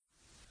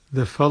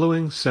The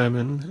following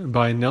sermon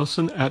by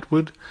Nelson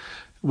Atwood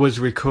was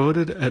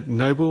recorded at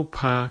Noble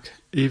Park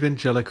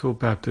Evangelical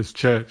Baptist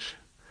Church.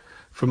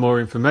 For more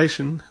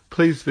information,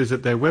 please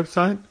visit their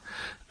website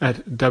at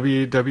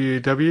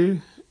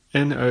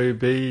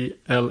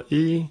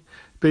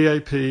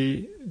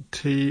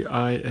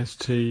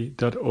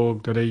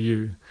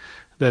www.noblebaptist.org.au.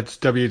 That's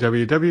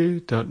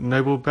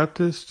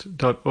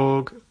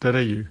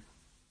www.noblebaptist.org.au.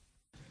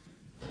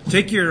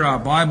 Take your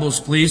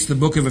Bibles, please, to the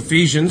book of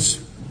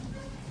Ephesians.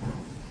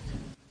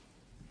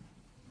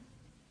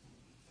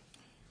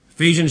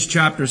 Ephesians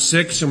chapter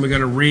 6, and we're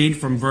going to read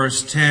from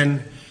verse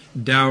 10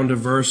 down to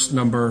verse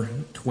number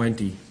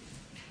 20.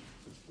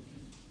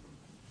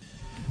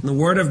 And the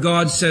Word of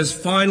God says,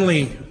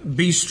 "Finally,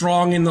 be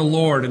strong in the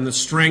Lord and the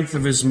strength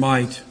of His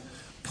might.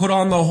 Put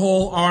on the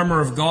whole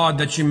armor of God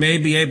that you may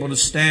be able to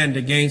stand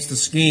against the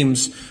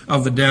schemes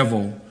of the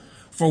devil.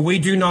 For we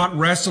do not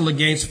wrestle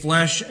against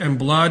flesh and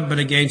blood, but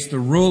against the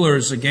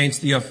rulers,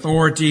 against the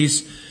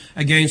authorities,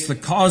 against the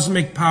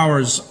cosmic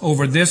powers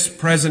over this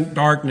present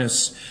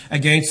darkness,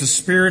 against the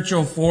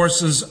spiritual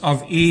forces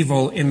of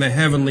evil in the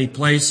heavenly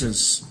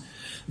places.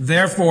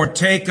 Therefore,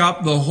 take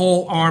up the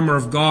whole armor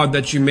of God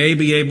that you may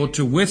be able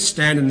to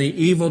withstand in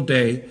the evil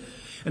day,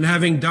 and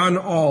having done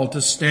all,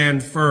 to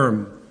stand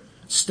firm.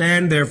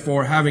 Stand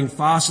therefore, having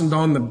fastened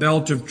on the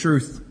belt of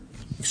truth,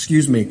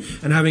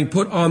 and having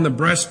put on the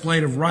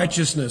breastplate of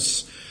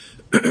righteousness,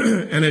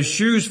 and as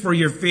shoes for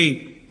your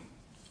feet,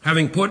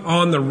 having put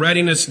on the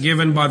readiness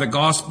given by the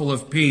gospel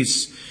of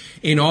peace,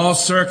 in all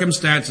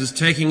circumstances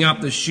taking up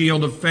the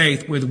shield of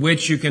faith with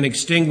which you can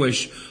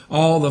extinguish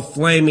all the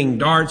flaming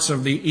darts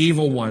of the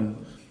evil one,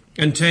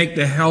 and take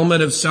the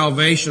helmet of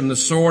salvation, the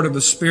sword of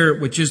the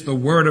Spirit, which is the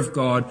word of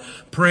God,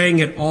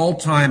 praying at all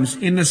times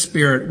in the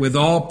Spirit with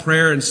all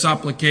prayer and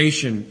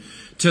supplication.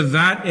 To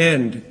that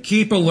end,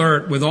 keep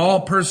alert with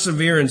all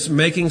perseverance,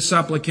 making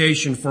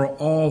supplication for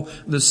all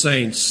the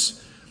saints.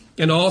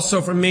 And also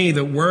for me,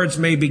 that words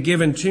may be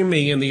given to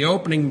me in the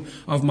opening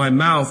of my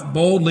mouth,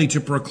 boldly to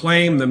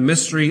proclaim the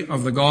mystery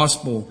of the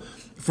gospel,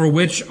 for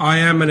which I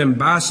am an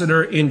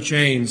ambassador in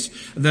chains,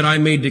 that I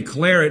may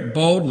declare it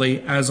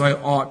boldly as I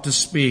ought to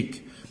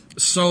speak,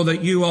 so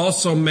that you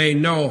also may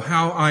know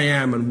how I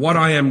am and what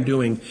I am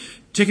doing.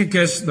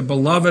 Tychicus, the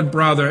beloved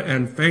brother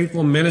and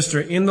faithful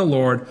minister in the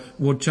Lord,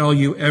 will tell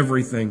you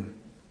everything.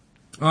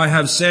 I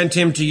have sent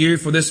him to you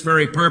for this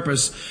very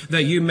purpose,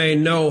 that you may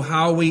know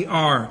how we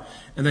are,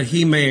 and that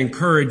he may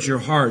encourage your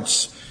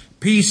hearts.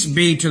 Peace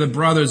be to the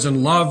brothers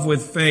and love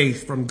with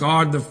faith from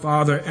God the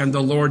Father and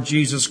the Lord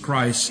Jesus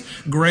Christ.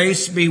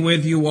 Grace be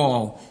with you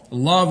all.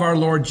 Love our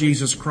Lord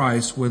Jesus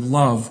Christ with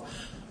love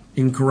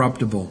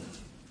incorruptible."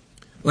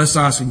 Let's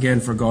ask again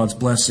for God's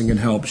blessing and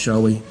help,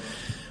 shall we?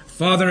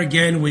 Father,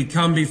 again, we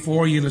come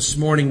before you this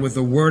morning with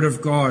the Word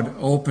of God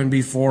open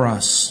before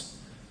us.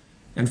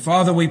 And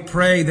Father, we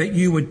pray that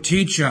you would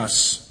teach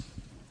us.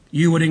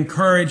 You would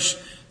encourage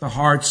the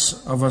hearts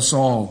of us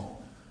all.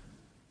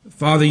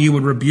 Father, you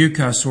would rebuke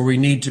us where we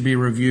need to be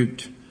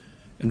rebuked.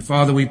 And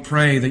Father, we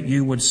pray that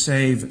you would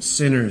save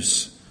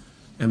sinners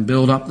and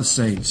build up the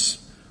saints.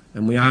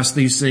 And we ask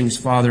these things,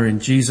 Father, in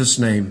Jesus'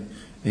 name.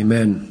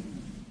 Amen.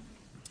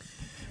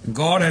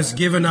 God has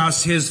given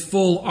us his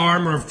full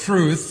armor of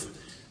truth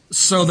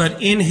so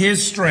that in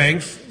his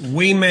strength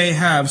we may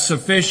have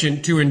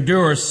sufficient to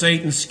endure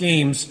Satan's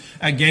schemes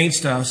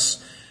against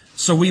us.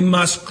 So we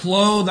must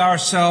clothe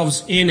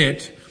ourselves in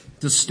it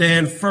to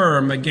stand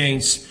firm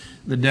against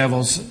the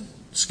devil's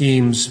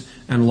schemes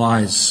and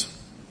lies.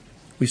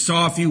 We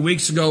saw a few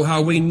weeks ago how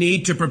we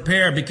need to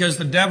prepare because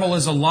the devil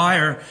is a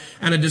liar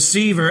and a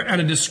deceiver and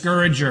a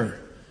discourager.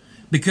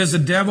 Because the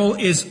devil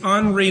is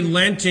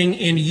unrelenting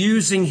in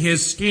using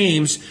his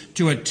schemes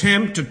to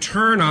attempt to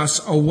turn us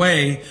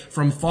away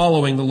from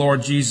following the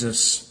Lord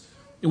Jesus.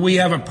 We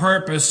have a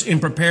purpose in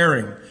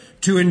preparing,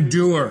 to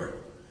endure,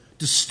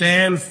 to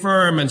stand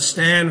firm and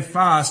stand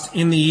fast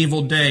in the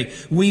evil day.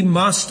 We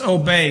must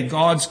obey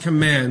God's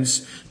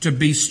commands to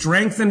be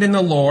strengthened in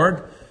the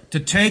Lord, to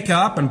take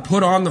up and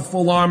put on the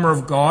full armor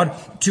of God,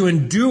 to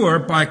endure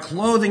by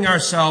clothing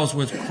ourselves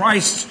with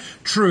Christ's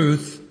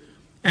truth,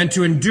 and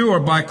to endure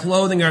by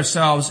clothing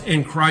ourselves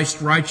in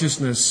Christ's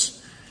righteousness.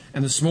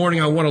 And this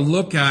morning I want to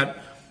look at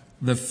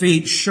the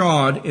feet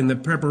shod in the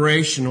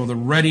preparation or the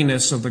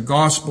readiness of the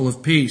gospel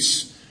of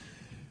peace.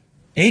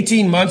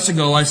 18 months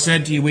ago, I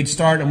said to you we'd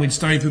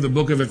study through the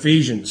book of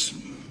Ephesians,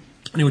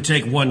 and it would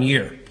take 1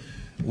 year.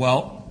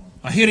 Well,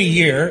 I hit a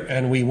year,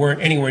 and we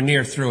weren't anywhere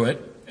near through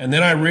it. And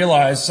then I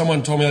realized,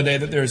 someone told me the other day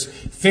that there's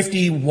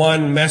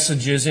 51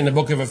 messages in the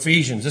book of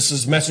Ephesians. This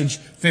is message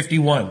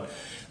 51.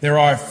 There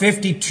are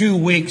 52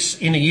 weeks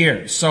in a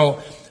year.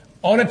 So,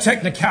 on a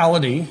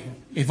technicality,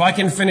 if I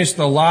can finish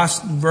the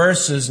last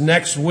verses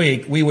next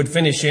week, we would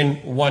finish in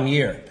 1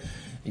 year.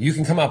 You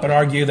can come up and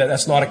argue that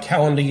that's not a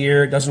calendar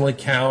year, it doesn't really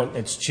count,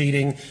 it's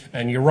cheating,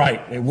 and you're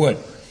right, it would.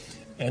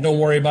 And don't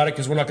worry about it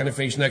because we're not going to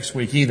finish next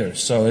week either,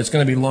 so it's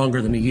going to be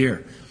longer than a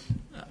year.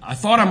 I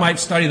thought I might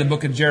study the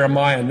book of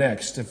Jeremiah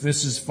next. If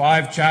this is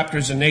 5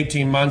 chapters in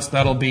 18 months,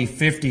 that'll be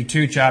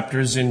 52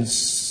 chapters in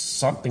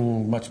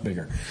something much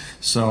bigger.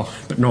 So,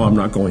 but no, I'm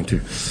not going to.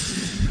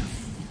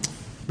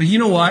 But you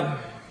know what?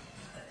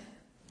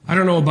 I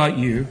don't know about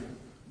you.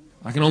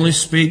 I can only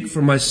speak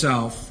for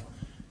myself.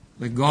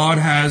 That God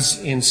has,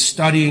 in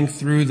studying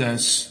through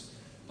this,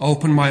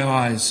 opened my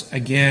eyes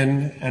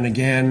again and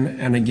again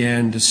and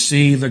again to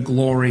see the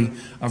glory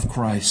of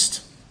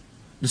Christ,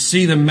 to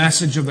see the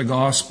message of the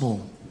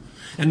gospel.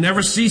 And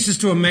never ceases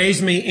to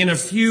amaze me in a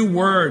few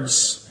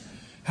words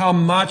how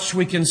much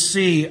we can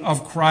see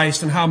of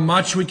Christ and how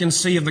much we can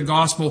see of the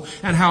gospel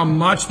and how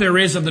much there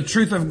is of the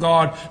truth of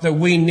God that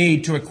we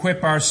need to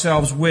equip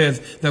ourselves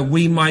with, that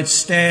we might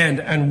stand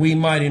and we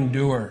might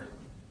endure.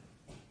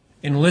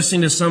 In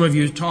listening to some of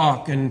you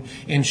talk and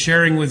in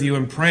sharing with you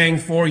and praying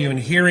for you and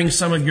hearing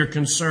some of your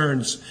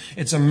concerns,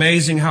 it's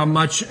amazing how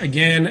much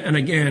again and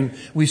again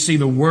we see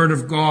the Word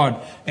of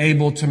God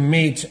able to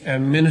meet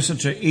and minister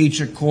to each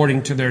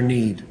according to their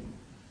need.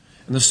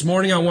 And this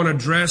morning I want to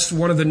address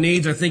one of the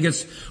needs. I think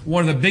it's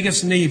one of the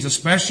biggest needs,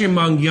 especially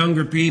among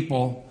younger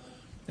people,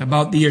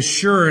 about the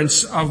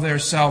assurance of their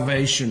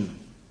salvation.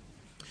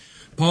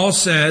 Paul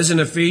says in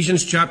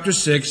Ephesians chapter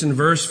 6 and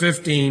verse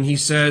 15, he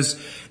says,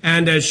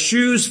 "And as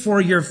shoes for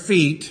your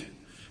feet,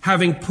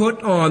 having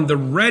put on the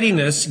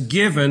readiness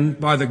given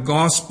by the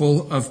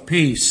gospel of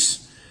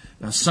peace."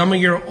 Now, some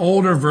of your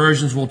older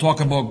versions will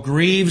talk about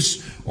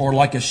greaves or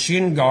like a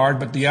shin guard,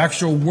 but the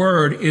actual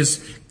word is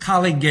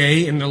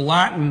caligé in the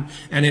Latin,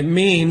 and it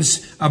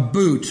means a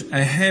boot,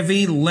 a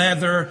heavy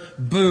leather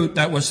boot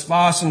that was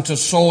fastened to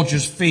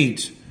soldiers'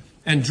 feet.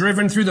 And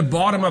driven through the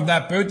bottom of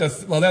that boot, the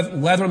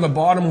leather on the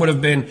bottom would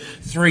have been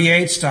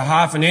 3/8 to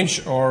half an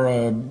inch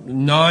or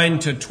 9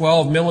 to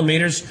 12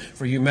 millimeters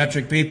for you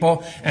metric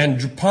people.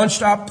 And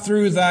punched up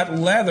through that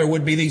leather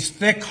would be these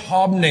thick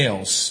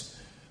hobnails.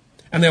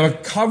 And they were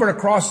covered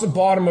across the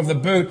bottom of the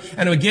boot,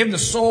 and it would give the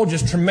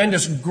soldiers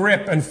tremendous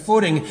grip and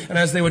footing. And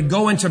as they would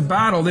go into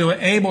battle, they were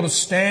able to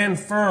stand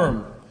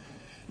firm.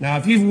 Now,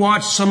 if you've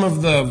watched some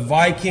of the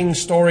Viking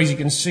stories you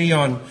can see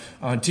on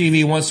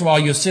TV once in a while,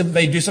 you'll see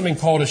they do something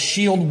called a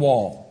shield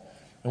wall.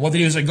 And what they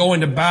do is they go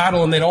into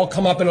battle and they'd all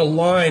come up in a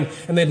line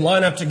and they'd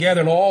line up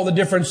together, and all the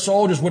different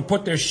soldiers would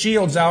put their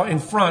shields out in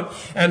front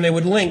and they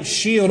would link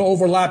shield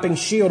overlapping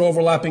shield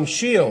overlapping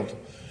shield.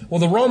 Well,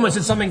 the Romans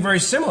did something very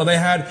similar. They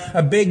had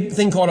a big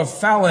thing called a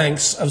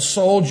phalanx of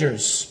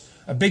soldiers,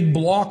 a big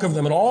block of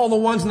them, and all the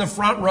ones in the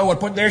front row would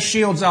put their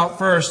shields out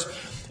first.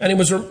 And it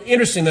was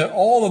interesting that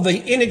all of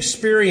the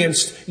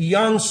inexperienced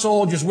young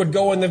soldiers would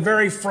go in the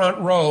very front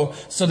row,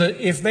 so that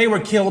if they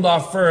were killed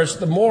off first,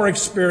 the more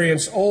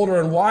experienced, older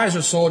and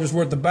wiser soldiers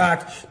were at the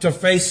back to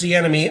face the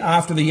enemy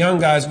after the young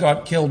guys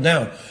got killed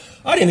down.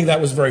 I didn't think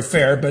that was very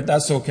fair, but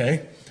that's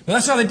okay. But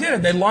that's how they did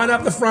it. They'd line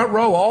up the front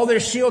row, all their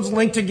shields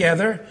linked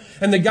together,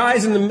 and the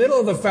guys in the middle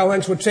of the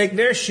phalanx would take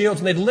their shields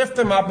and they'd lift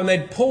them up and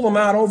they'd pull them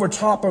out over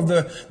top of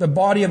the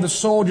body of the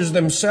soldiers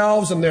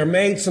themselves and their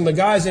mates and the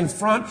guys in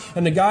front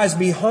and the guys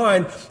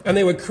behind, and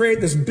they would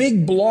create this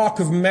big block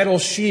of metal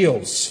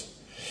shields.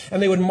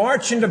 And they would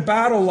march into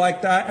battle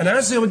like that, and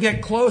as they would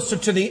get closer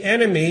to the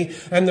enemy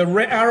and the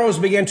arrows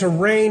began to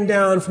rain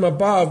down from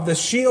above, the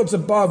shields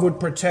above would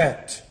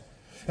protect.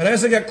 And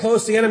as they got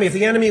close to the enemy, if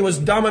the enemy was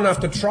dumb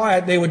enough to try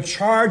it, they would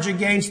charge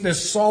against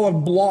this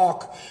solid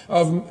block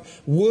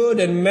of wood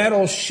and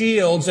metal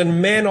shields,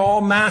 and men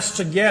all massed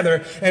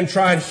together and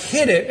try and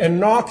hit it and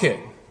knock it.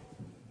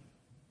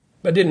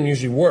 That didn't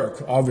usually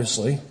work,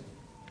 obviously.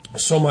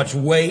 So much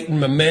weight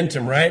and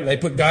momentum, right? And they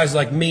put guys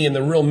like me in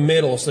the real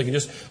middle, so they could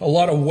just a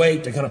lot of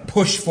weight to kind of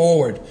push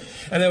forward.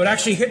 And they would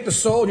actually hit the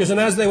soldiers, and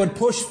as they would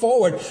push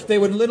forward, they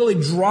would literally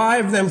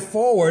drive them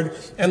forward,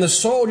 and the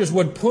soldiers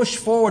would push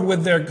forward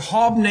with their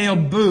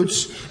hobnailed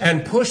boots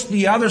and push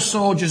the other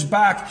soldiers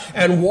back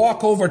and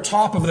walk over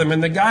top of them,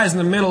 and the guys in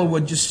the middle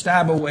would just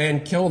stab away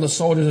and kill the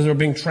soldiers as they were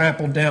being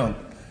trampled down.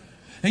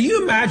 Now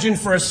you imagine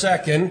for a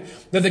second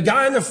that the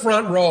guy in the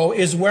front row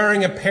is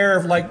wearing a pair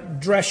of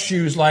like dress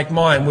shoes like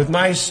mine with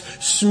nice,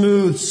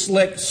 smooth,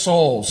 slick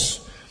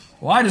soles.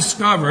 Well, I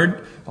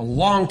discovered a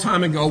long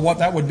time ago what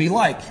that would be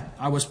like.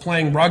 I was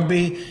playing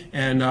rugby,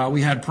 and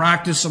we had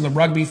practice on the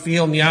rugby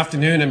field in the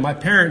afternoon, and my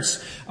parents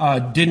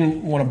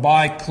didn't want to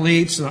buy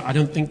cleats. I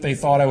don't think they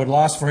thought I would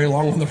last very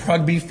long on the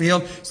rugby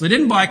field, so they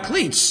didn't buy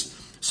cleats.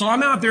 So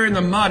I'm out there in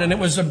the mud, and it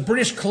was a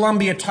British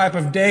Columbia type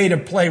of day to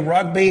play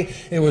rugby.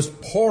 It was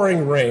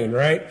pouring rain,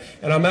 right?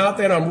 And I'm out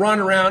there, and I'm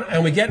running around,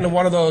 and we get into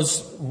one of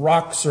those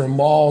rucks or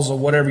malls or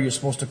whatever you're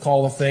supposed to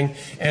call the thing,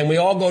 and we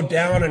all go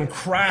down and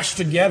crash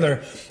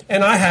together.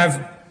 And I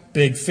have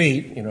big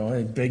feet,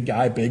 a big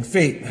guy, big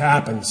feet. It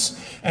happens.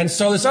 And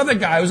so this other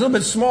guy who was a little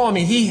bit smaller than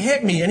me, he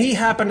hit me, and he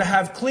happened to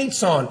have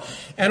cleats on.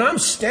 And I'm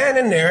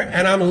standing there,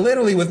 and I'm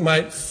literally with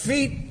my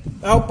feet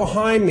out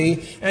behind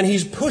me, and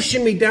he's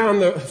pushing me down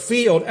the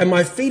field, and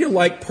my feet are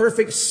like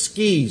perfect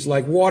skis,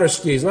 like water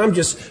skis, and I'm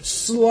just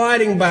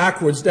sliding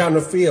backwards down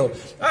the field.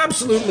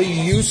 Absolutely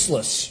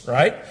useless,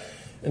 right?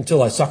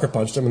 Until I sucker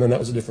punched him, and then that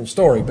was a different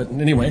story. But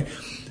anyway,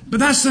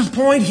 that's the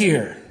point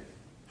here.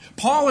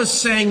 Paul is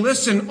saying,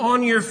 listen,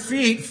 on your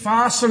feet,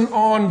 fasten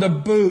on the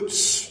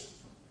boots.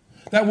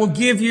 that will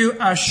give you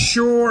a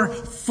sure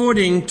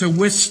footing to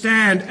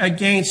withstand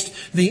against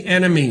the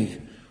enemy.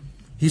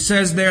 He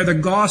says there, the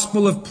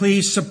gospel of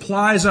peace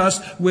supplies us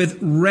with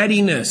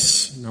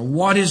readiness. Now,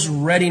 what is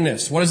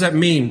readiness? What does that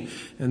mean?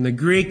 And the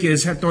Greek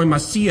is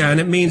hetoimasia, and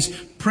it means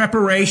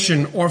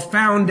preparation or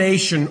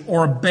foundation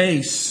or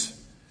base.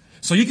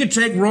 So you could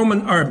take Ephesians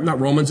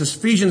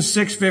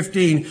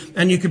 6:15,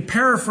 and you could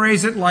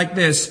paraphrase it like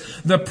this.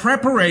 The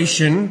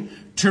preparation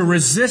to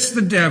resist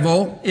the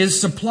devil is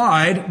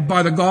supplied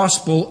by the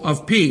gospel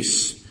of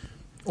peace.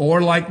 Or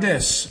like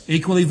this,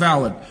 equally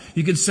valid.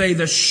 You could say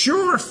the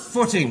sure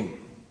footing,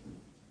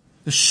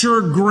 the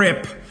sure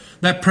grip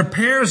that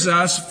prepares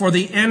us for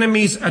the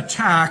enemy's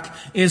attack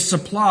is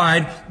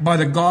supplied by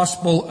the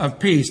gospel of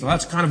peace. Now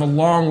that's kind of a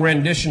long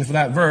rendition for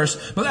that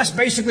verse, but that's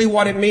basically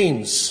what it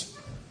means.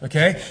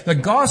 Okay? The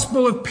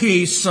gospel of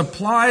peace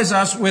supplies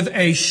us with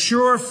a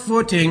sure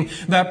footing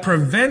that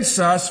prevents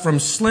us from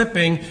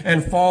slipping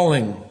and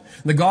falling.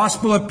 The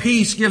gospel of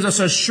peace gives us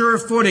a sure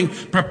footing,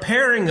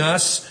 preparing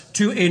us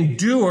to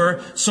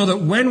endure so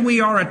that when we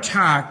are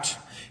attacked,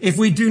 if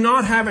we do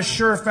not have a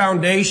sure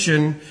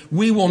foundation,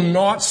 we will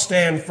not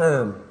stand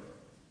firm.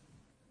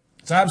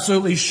 It's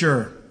absolutely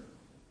sure.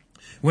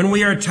 When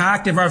we are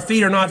attacked, if our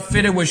feet are not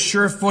fitted with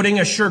sure footing,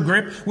 a sure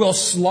grip, we'll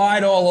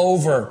slide all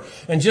over.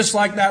 And just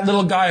like that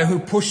little guy who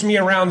pushed me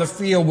around the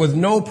field with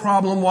no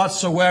problem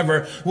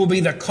whatsoever, will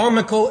be the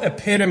comical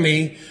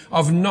epitome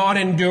of not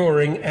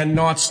enduring and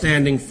not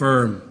standing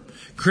firm.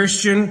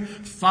 Christian,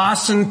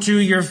 fasten to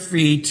your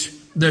feet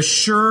the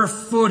sure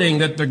footing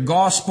that the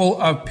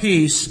gospel of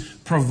peace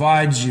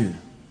provides you.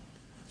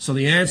 So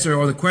the answer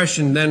or the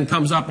question then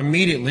comes up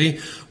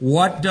immediately.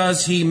 What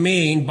does he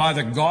mean by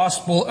the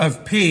gospel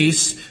of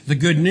peace, the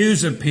good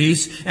news of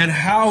peace, and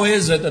how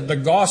is it that the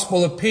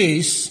gospel of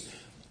peace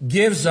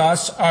gives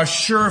us a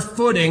sure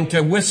footing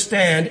to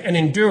withstand and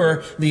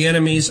endure the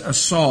enemy's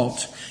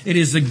assault? It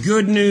is the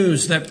good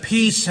news that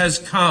peace has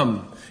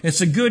come. It's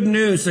the good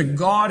news that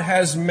God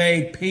has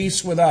made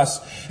peace with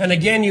us. And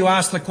again, you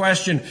ask the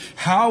question,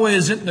 how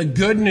is it the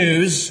good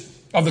news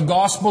of the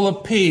gospel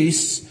of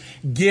peace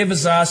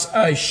gives us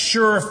a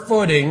sure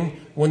footing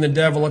when the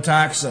devil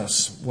attacks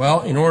us?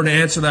 Well, in order to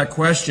answer that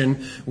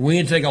question, we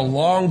need to take a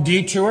long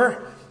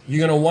detour.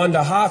 You're going to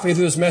wonder halfway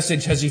through this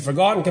message, has he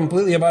forgotten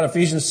completely about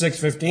Ephesians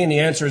 6:15? The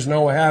answer is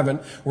no, I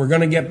haven't. We're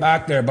going to get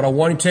back there, but I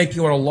want to take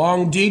you on a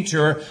long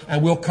detour,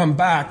 and we'll come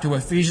back to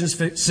Ephesians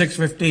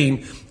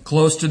 6:15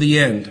 close to the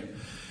end.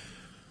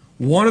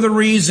 One of the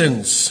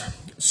reasons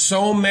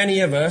so many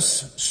of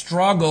us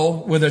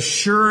struggle with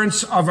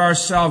assurance of our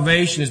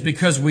salvation is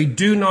because we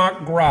do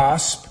not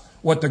grasp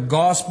what the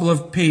gospel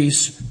of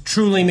peace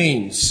truly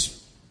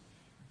means.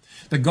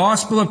 The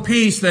gospel of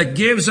peace that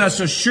gives us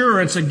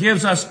assurance, that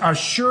gives us a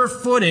sure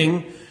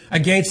footing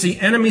against the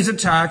enemy's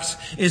attacks,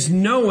 is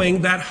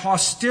knowing that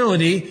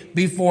hostility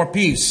before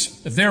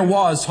peace. If there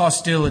was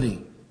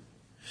hostility.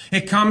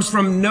 It comes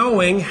from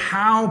knowing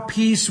how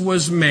peace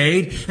was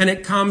made, and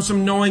it comes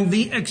from knowing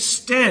the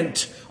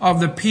extent of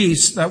the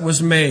peace that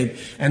was made.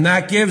 And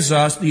that gives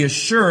us the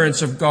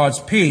assurance of God's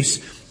peace,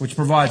 which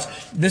provides.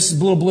 This is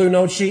a little blue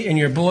note sheet in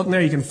your bulletin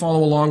there. You can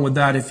follow along with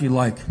that if you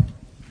like.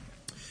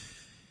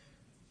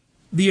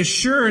 The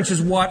assurance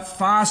is what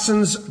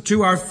fastens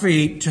to our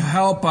feet to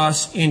help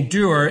us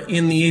endure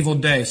in the evil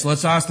day. So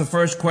let's ask the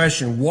first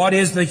question. What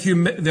is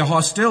the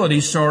hostility,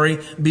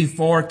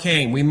 before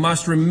Cain? We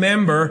must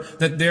remember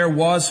that there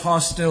was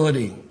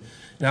hostility.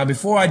 Now,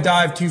 before I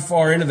dive too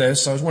far into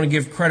this, I just want to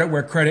give credit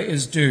where credit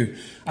is due.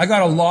 I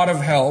got a lot of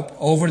help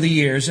over the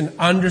years in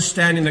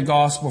understanding the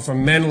gospel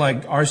from men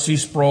like R.C.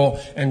 Sproul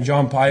and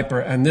John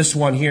Piper, and this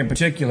one here in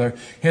particular,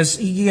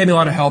 he gave me a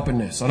lot of help in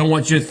this. I don't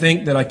want you to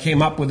think that I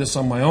came up with this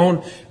on my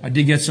own. I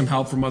did get some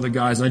help from other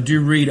guys, and I do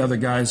read other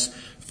guys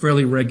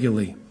fairly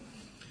regularly.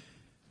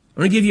 I'm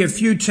going to give you a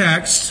few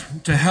texts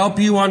to help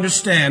you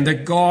understand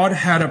that God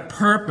had a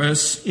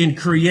purpose in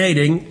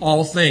creating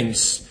all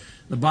things.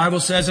 The Bible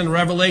says in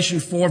Revelation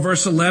 4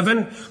 verse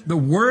 11, "The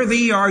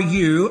worthy are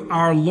you,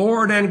 our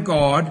Lord and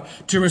God,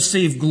 to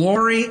receive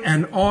glory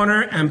and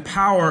honor and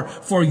power,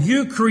 for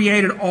you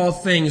created all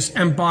things,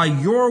 and by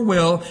your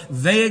will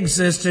they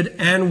existed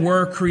and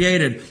were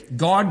created."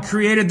 God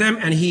created them,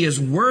 and he is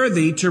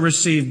worthy to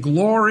receive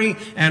glory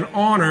and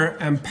honor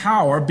and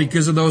power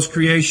because of those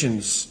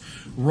creations.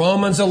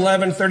 Romans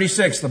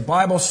 11:36, the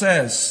Bible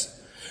says,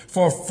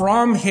 "For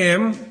from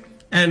him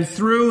and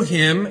through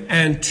him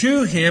and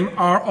to him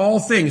are all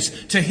things.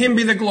 To him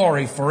be the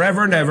glory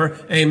forever and ever.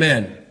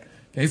 Amen."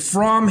 Okay,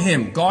 from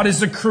him. God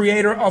is the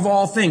creator of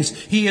all things.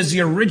 He is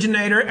the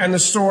originator and the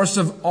source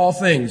of all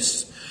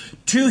things.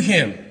 To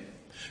him.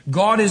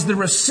 God is the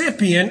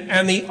recipient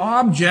and the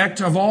object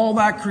of all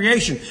that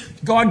creation.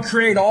 God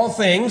created all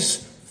things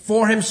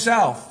for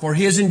himself, for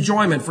his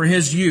enjoyment, for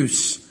his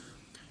use.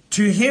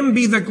 To him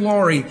be the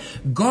glory.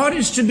 God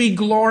is to be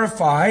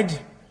glorified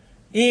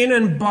in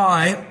and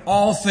by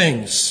all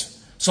things.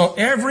 So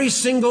every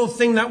single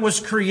thing that was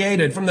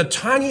created, from the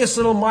tiniest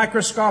little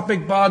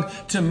microscopic bug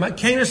to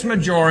Canis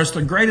Majoris,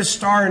 the greatest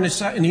star in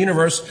the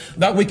universe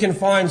that we can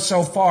find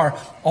so far,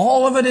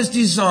 all of it is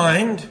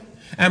designed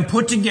and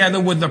put together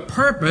with the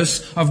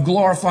purpose of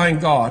glorifying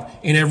God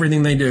in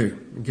everything they do.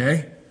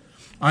 Okay?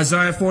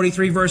 Isaiah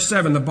 43 verse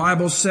 7, the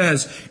Bible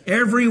says,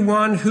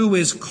 everyone who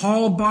is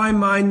called by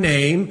my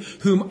name,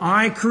 whom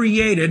I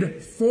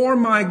created for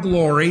my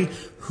glory,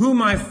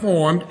 whom I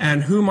formed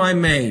and whom I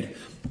made.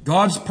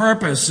 God's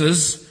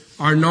purposes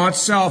are not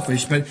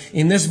selfish, but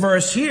in this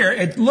verse here,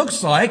 it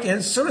looks like,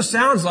 it sort of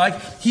sounds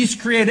like, he's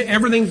created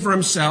everything for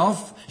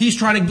himself. He's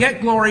trying to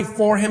get glory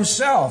for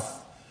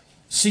himself.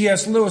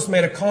 C.S. Lewis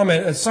made a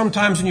comment that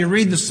sometimes when you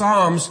read the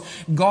Psalms,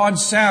 God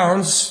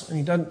sounds, and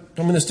he don't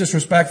mean this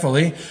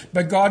disrespectfully,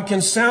 but God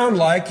can sound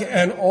like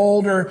an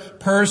older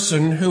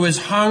person who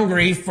is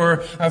hungry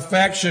for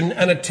affection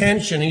and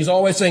attention. He's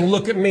always saying,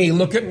 look at me,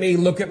 look at me,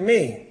 look at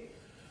me.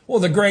 Well,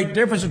 the great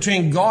difference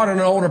between God and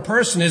an older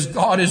person is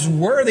God is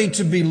worthy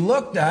to be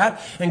looked at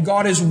and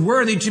God is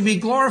worthy to be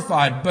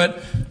glorified,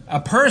 but a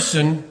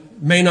person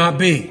may not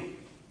be.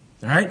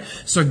 All right?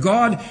 So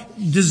God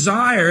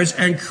desires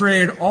and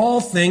created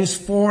all things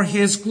for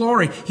His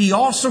glory. He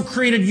also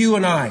created you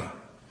and I.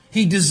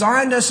 He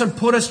designed us and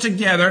put us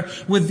together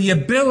with the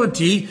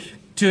ability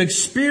to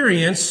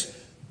experience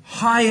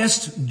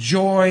highest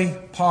joy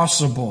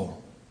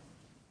possible.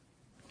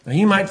 Now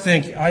you might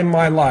think, in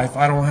my life,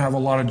 I don't have a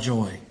lot of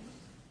joy.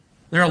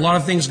 There are a lot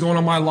of things going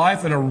on in my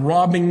life that are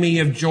robbing me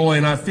of joy,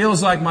 and it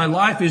feels like my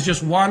life is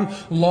just one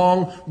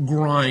long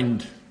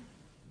grind.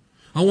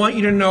 I want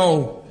you to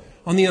know,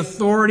 on the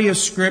authority of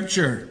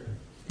Scripture,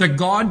 that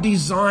God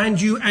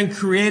designed you and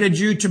created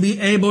you to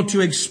be able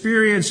to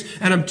experience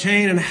and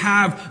obtain and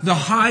have the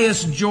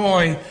highest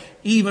joy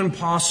even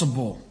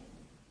possible,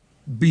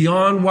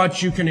 beyond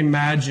what you can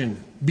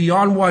imagine,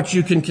 beyond what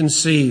you can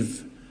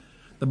conceive.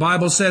 The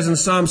Bible says in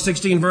Psalm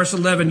 16 verse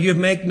 11, you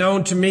make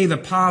known to me the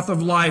path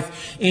of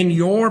life. In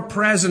your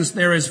presence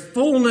there is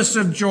fullness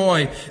of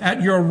joy.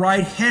 At your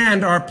right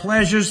hand are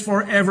pleasures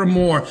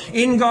forevermore.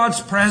 In God's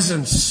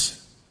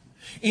presence,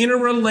 in a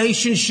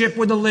relationship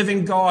with the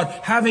living God,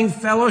 having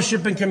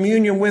fellowship and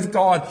communion with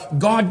God,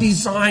 God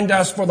designed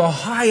us for the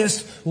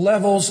highest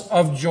levels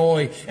of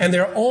joy. And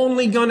they're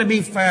only going to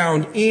be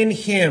found in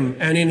Him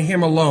and in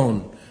Him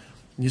alone.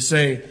 You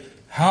say,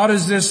 how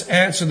does this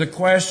answer the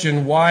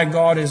question why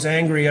God is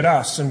angry at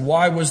us? And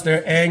why was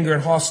there anger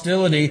and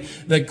hostility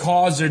that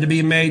caused there to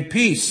be made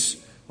peace?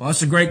 Well,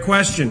 that's a great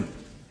question.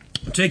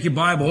 Take your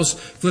Bibles,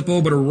 flip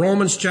over to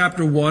Romans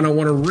chapter 1. I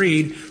want to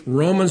read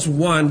Romans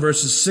 1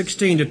 verses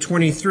 16 to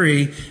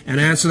 23 and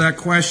answer that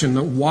question,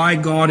 that why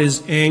God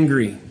is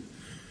angry.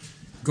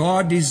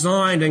 God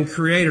designed and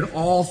created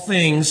all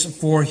things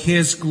for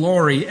His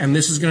glory, and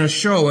this is going to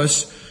show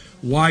us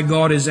why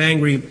God is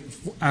angry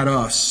at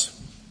us.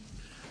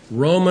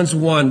 Romans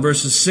 1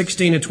 verses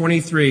 16 to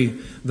 23,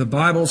 the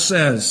Bible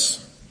says,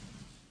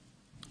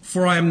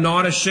 for I am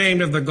not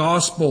ashamed of the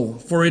gospel,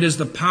 for it is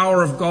the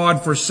power of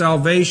God for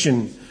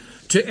salvation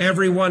to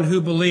everyone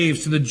who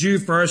believes, to the Jew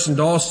first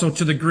and also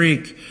to the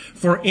Greek.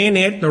 For in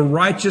it the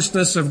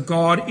righteousness of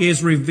God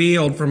is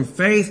revealed from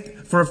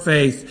faith for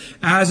faith,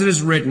 as it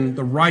is written,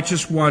 the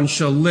righteous one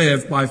shall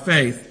live by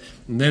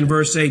faith. And then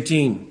verse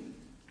 18,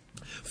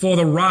 for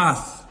the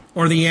wrath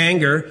or the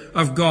anger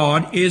of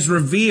God is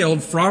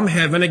revealed from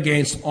heaven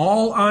against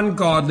all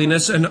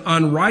ungodliness and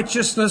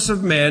unrighteousness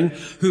of men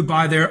who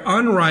by their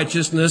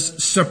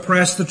unrighteousness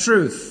suppress the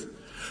truth.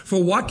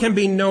 For what can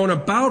be known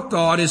about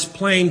God is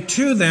plain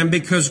to them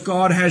because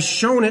God has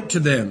shown it to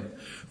them.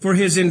 For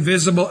His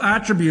invisible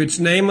attributes,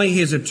 namely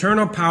His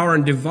eternal power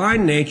and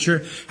divine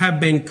nature,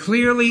 have been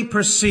clearly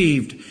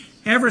perceived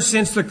ever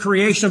since the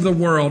creation of the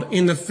world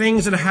in the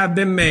things that have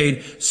been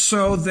made,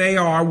 so they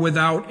are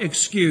without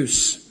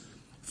excuse.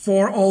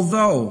 For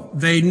although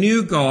they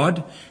knew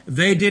God,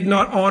 they did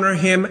not honor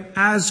Him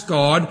as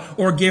God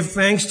or give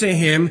thanks to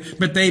Him,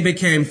 but they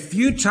became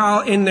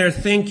futile in their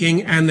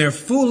thinking and their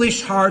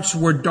foolish hearts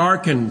were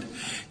darkened.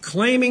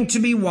 Claiming to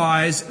be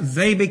wise,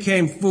 they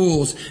became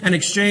fools and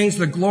exchanged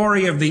the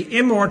glory of the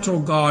immortal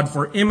God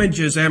for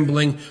images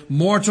resembling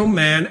mortal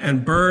man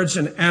and birds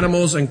and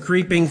animals and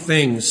creeping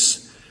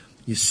things.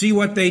 You see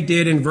what they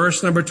did in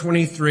verse number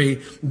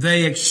 23.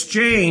 They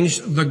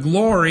exchanged the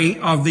glory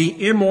of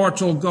the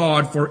immortal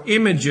God for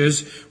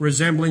images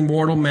resembling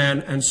mortal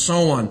man and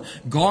so on.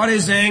 God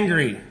is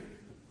angry,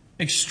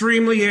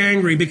 extremely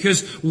angry,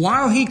 because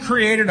while He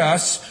created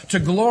us to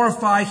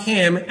glorify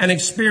Him and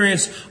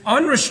experience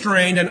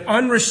unrestrained and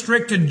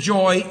unrestricted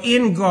joy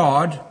in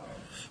God,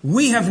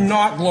 we have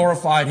not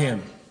glorified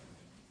Him.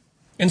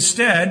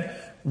 Instead,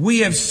 we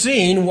have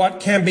seen what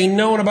can be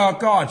known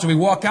about God. So we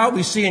walk out,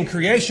 we see in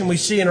creation, we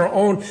see in our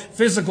own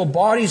physical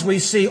bodies, we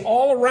see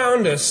all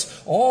around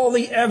us all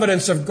the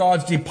evidence of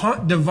God's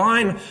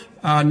divine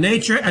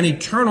nature and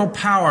eternal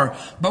power.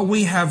 But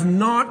we have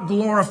not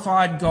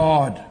glorified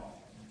God.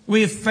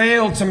 We have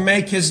failed to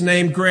make his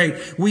name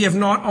great. We have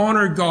not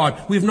honored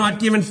God. We have not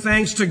given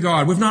thanks to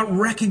God. We've not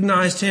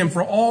recognized him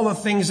for all the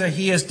things that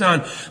he has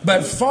done.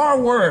 But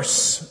far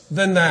worse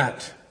than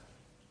that.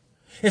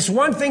 It's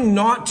one thing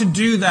not to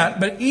do that,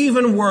 but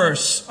even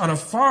worse, on a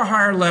far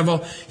higher level,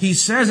 he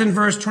says in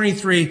verse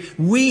 23,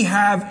 we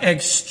have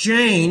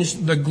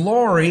exchanged the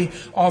glory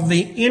of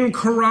the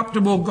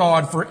incorruptible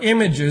God for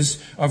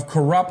images of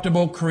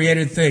corruptible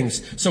created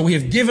things. So we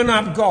have given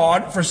up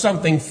God for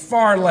something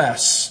far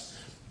less.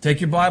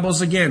 Take your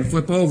Bibles again,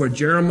 flip over,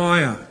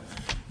 Jeremiah,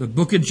 the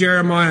book of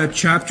Jeremiah,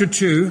 chapter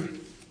 2,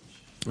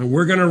 and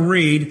we're going to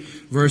read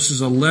verses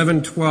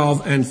 11,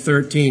 12, and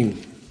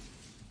 13.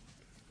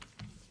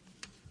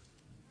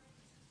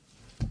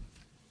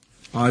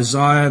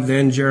 Isaiah,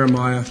 then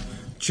Jeremiah,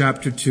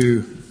 chapter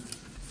 2,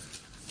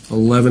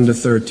 11 to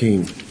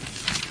 13.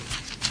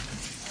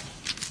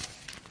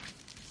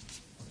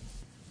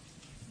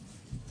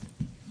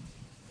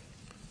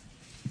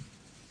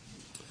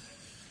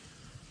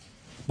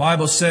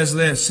 Bible says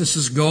this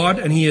is God,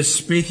 and he is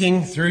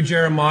speaking through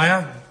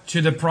Jeremiah to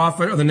the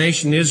prophet of the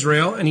nation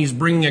Israel, and he's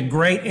bringing a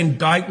great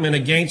indictment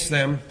against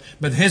them.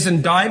 But his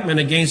indictment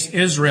against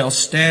Israel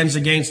stands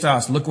against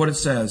us. Look what it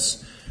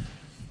says.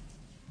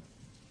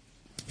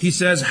 He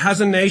says, has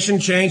a nation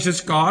changed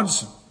its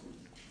gods,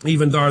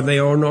 even though they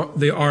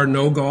are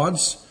no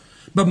gods?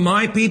 But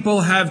my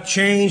people have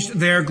changed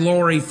their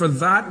glory for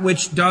that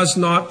which does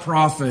not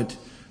profit.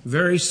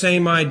 Very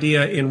same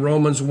idea in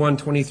Romans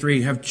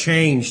 1:23, have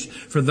changed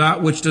for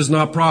that which does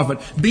not profit.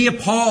 Be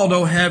appalled,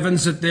 O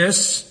heavens, at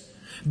this.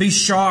 Be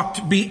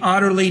shocked, be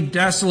utterly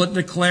desolate,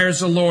 declares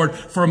the Lord.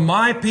 For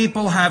my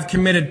people have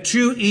committed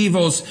two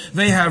evils.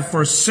 They have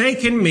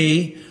forsaken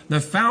me, the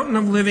fountain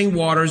of living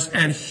waters,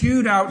 and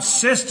hewed out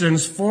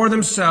cisterns for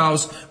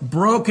themselves,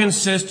 broken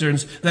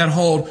cisterns that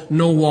hold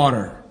no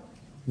water.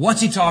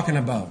 What's he talking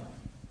about?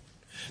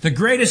 The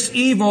greatest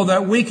evil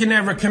that we can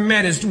ever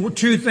commit is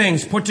two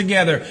things put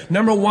together.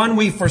 Number one,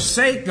 we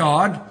forsake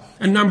God.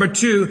 And number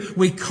two,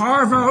 we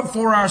carve out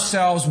for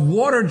ourselves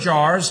water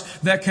jars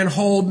that can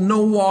hold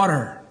no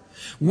water.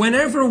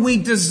 Whenever we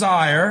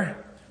desire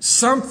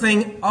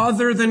something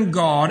other than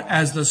God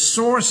as the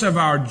source of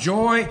our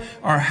joy,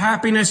 our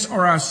happiness,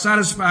 or our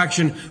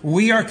satisfaction,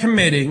 we are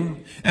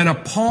committing an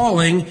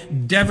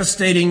appalling,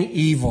 devastating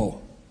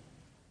evil.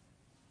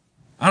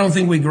 I don't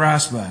think we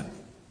grasp that.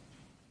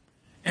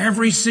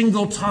 Every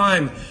single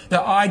time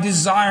that I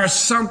desire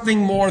something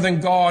more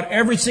than God,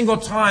 every single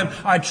time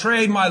I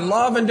trade my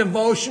love and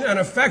devotion and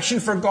affection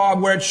for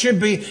God where it should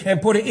be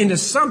and put it into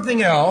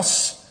something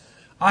else,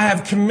 I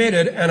have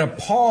committed an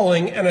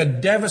appalling and a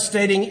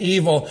devastating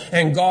evil,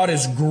 and God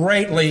is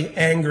greatly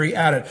angry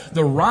at it.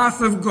 The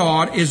wrath of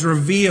God is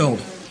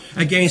revealed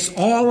against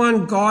all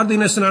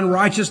ungodliness and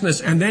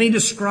unrighteousness, and then he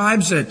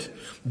describes it.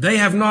 They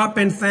have not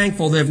been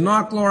thankful. They have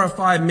not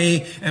glorified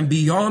me. And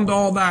beyond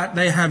all that,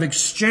 they have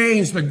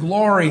exchanged the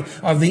glory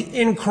of the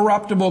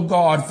incorruptible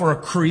God for a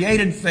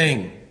created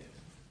thing.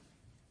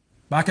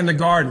 Back in the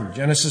garden,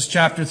 Genesis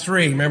chapter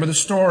 3, remember the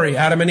story,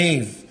 Adam and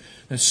Eve.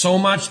 There's so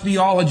much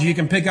theology you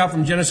can pick up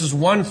from Genesis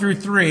 1 through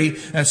 3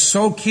 that's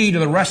so key to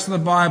the rest of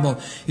the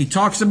Bible. He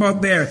talks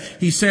about there,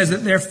 he says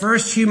that their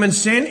first human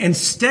sin,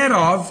 instead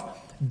of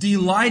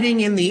delighting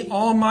in the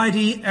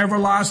almighty,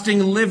 everlasting,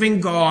 living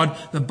God,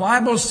 the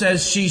Bible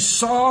says she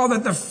saw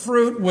that the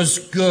fruit was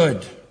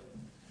good.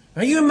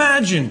 Now you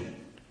imagine,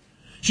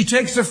 she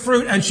takes the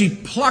fruit and she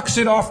plucks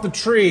it off the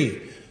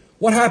tree.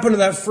 What happened to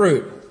that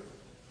fruit?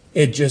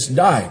 It just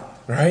died,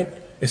 right?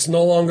 It's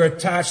no longer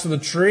attached to the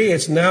tree.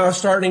 It's now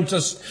starting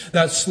to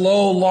that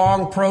slow,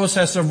 long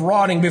process of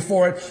rotting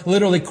before it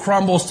literally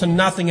crumbles to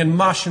nothing and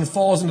mush and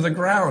falls into the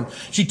ground.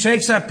 She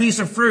takes that piece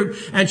of fruit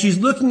and she's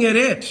looking at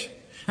it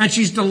and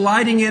she's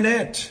delighting in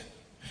it.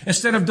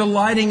 Instead of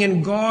delighting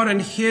in God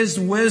and his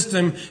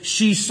wisdom,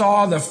 she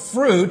saw the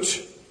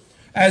fruit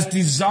as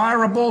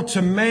desirable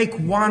to make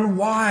one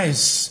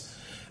wise.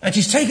 And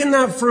she's taken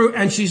that fruit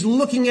and she's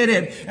looking at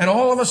it, and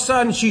all of a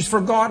sudden she's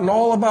forgotten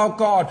all about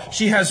God.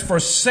 She has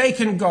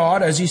forsaken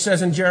God, as he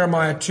says in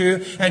Jeremiah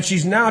 2, and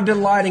she's now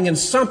delighting in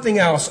something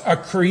else, a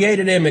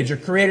created image, a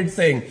created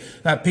thing,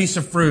 that piece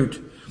of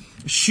fruit.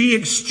 She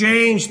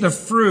exchanged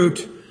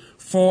God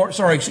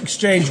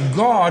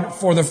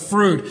for the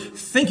fruit,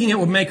 thinking it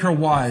would make her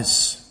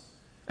wise.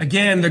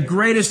 Again, the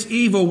greatest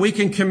evil we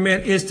can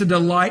commit is to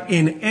delight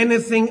in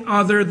anything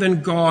other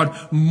than God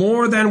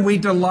more than we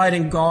delight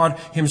in God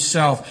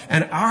himself.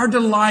 And our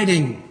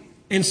delighting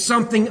in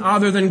something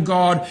other than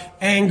God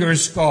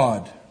angers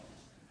God.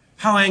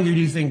 How angry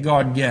do you think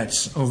God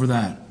gets over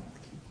that?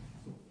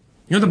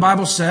 You know what the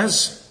Bible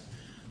says?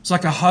 It's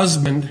like a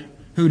husband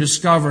who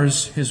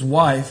discovers his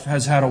wife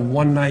has had a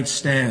one-night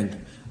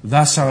stand.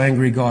 That's how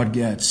angry God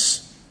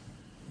gets.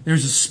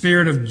 There's a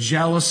spirit of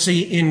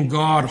jealousy in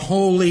God,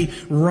 holy,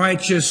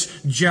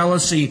 righteous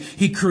jealousy.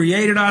 He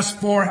created us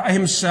for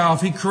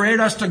himself. He created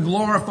us to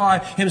glorify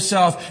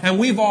himself. And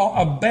we've all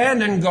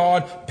abandoned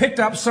God, picked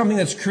up something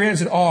that's created and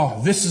said,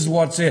 oh, this is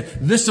what's it.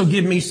 This will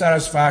give me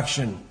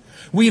satisfaction.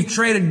 We've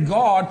traded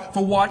God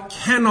for what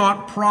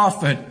cannot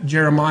profit,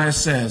 Jeremiah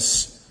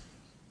says.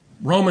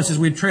 Romans says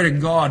we've traded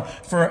God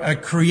for a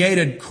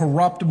created,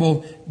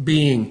 corruptible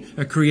being,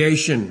 a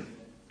creation.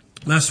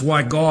 That's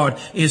why God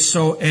is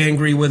so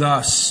angry with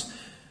us.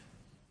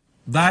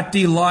 That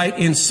delight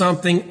in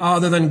something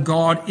other than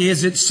God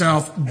is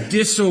itself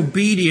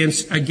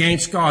disobedience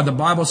against God. The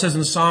Bible says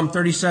in Psalm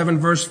 37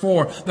 verse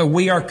 4 that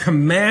we are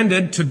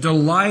commanded to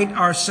delight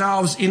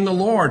ourselves in the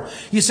Lord.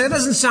 You say, that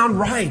doesn't sound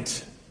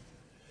right.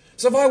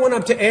 So if I went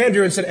up to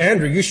Andrew and said,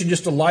 Andrew, you should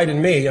just delight in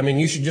me. I mean,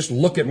 you should just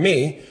look at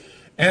me.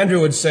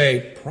 Andrew would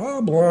say,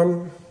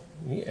 problem.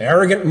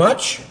 Arrogant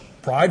much?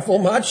 Prideful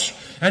much?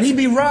 And he'd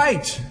be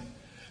right.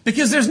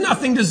 Because there's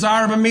nothing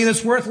desirable in me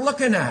that's worth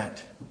looking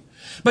at.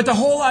 But the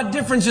whole lot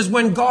difference is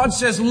when God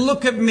says,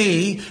 look at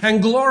me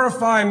and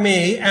glorify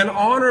me and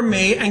honor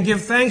me and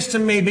give thanks to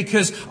me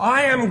because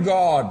I am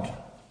God.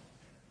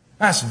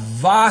 That's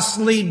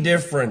vastly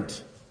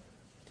different.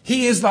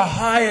 He is the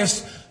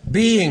highest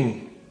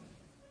being,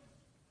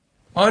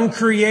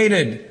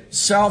 uncreated,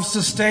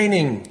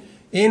 self-sustaining,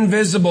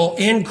 invisible,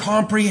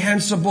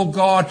 incomprehensible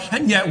God,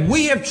 and yet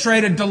we have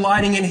traded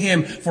delighting in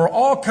Him for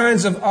all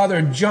kinds of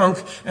other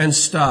junk and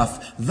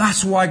stuff.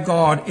 That's why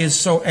God is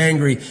so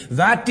angry.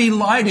 That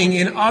delighting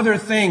in other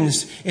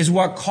things is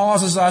what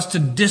causes us to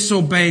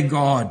disobey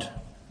God.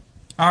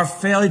 Our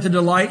failure to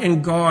delight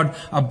in God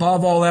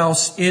above all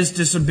else is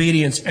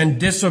disobedience, and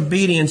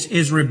disobedience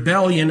is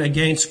rebellion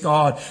against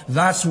God.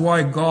 That's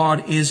why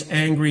God is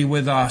angry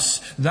with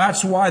us.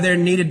 That's why there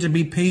needed to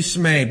be peace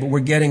made, but we're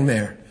getting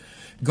there.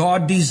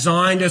 God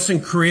designed us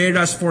and created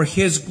us for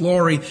His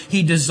glory.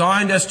 He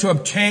designed us to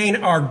obtain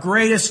our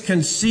greatest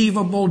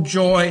conceivable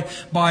joy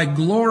by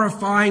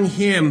glorifying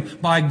Him,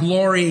 by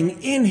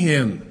glorying in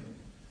Him.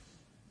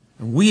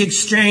 And we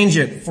exchange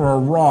it for a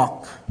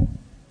rock.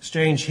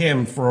 Exchange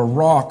Him for a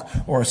rock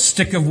or a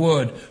stick of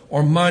wood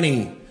or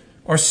money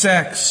or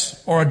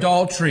sex or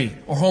adultery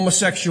or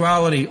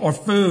homosexuality or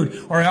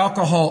food or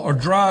alcohol or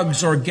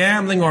drugs or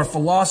gambling or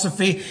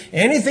philosophy.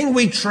 Anything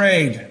we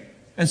trade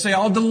and say,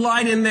 I'll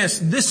delight in this.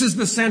 This is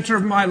the center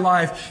of my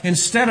life.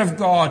 Instead of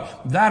God,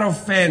 that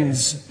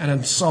offends and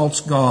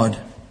insults God.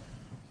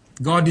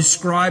 God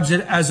describes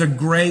it as a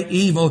great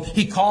evil.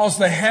 He calls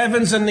the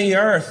heavens and the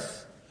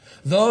earth,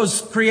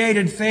 those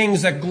created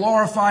things that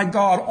glorify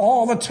God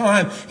all the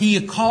time.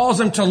 He calls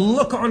them to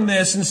look on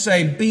this and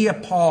say, be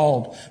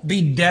appalled,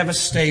 be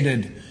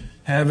devastated.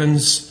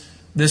 Heavens,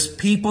 this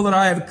people that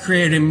I have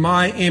created in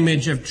my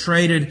image have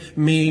traded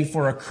me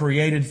for a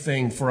created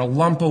thing, for a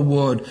lump of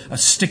wood, a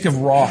stick of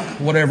rock,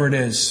 whatever it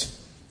is.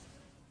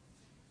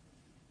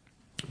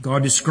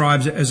 God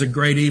describes it as a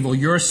great evil.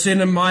 Your sin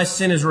and my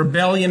sin is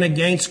rebellion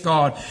against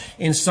God.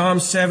 In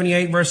Psalm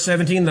 78 verse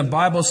 17, the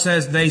Bible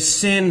says they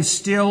sin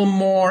still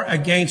more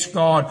against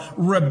God,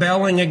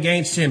 rebelling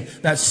against Him.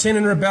 That sin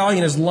and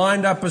rebellion is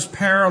lined up as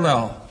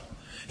parallel.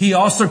 He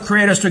also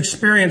created us to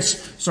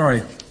experience,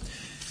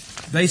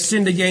 they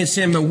sinned against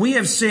Him, but we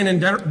have sinned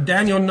in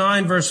Daniel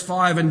 9 verse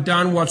 5 and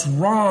done what's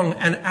wrong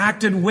and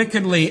acted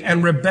wickedly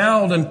and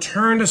rebelled and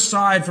turned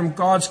aside from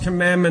God's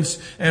commandments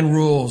and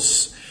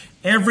rules.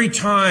 Every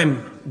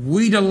time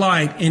we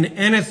delight in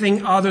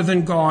anything other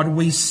than God,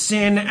 we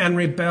sin and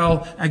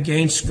rebel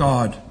against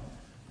God.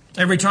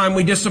 Every time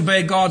we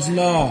disobey God's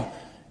law,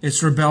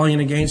 it's rebellion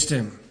against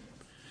Him.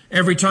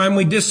 Every time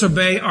we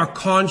disobey our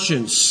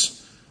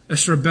conscience,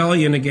 it's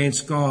rebellion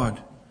against God.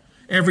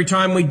 Every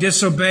time we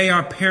disobey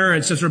our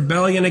parents, it's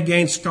rebellion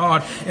against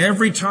God.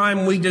 Every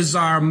time we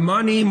desire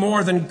money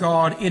more than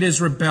God, it is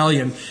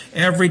rebellion.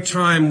 Every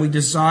time we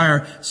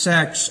desire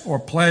sex or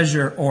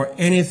pleasure or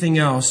anything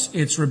else,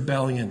 it's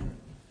rebellion.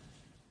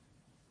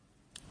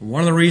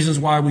 One of the reasons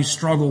why we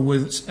struggle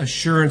with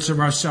assurance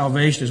of our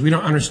salvation is we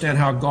don't understand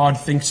how God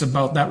thinks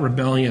about that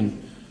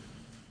rebellion.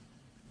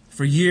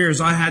 For years,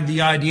 I had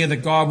the idea that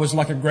God was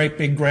like a great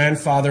big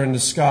grandfather in the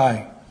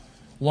sky.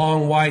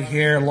 Long white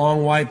hair,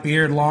 long white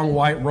beard, long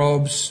white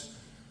robes.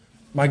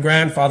 My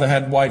grandfather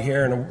had white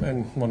hair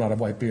and not a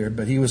white beard,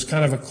 but he was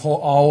kind of an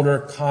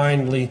older,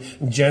 kindly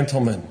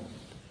gentleman.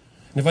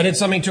 And if I did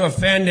something to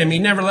offend him, he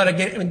never let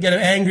it get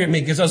angry at me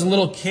because I was a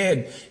little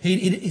kid.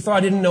 He thought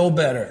I didn't know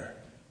better.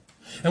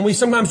 And we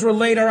sometimes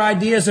relate our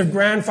ideas of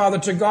grandfather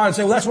to God and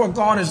say, well, that's what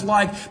God is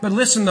like. But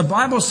listen, the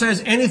Bible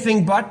says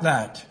anything but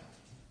that.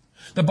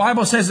 The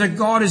Bible says that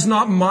God is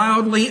not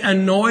mildly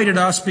annoyed at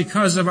us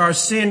because of our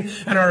sin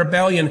and our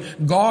rebellion.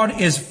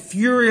 God is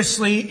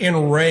furiously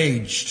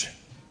enraged.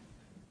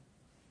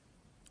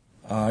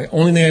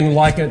 Only thing I can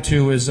liken it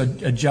to is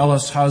a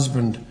jealous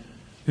husband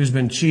who's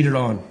been cheated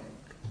on.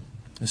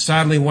 And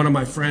sadly, one of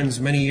my friends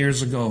many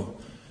years ago,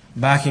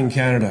 back in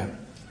Canada,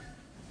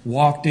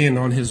 walked in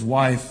on his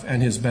wife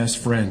and his best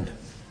friend.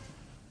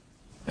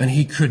 And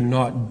he could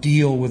not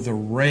deal with the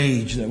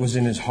rage that was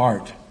in his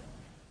heart.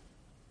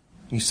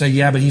 You say,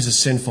 yeah, but he's a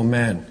sinful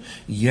man.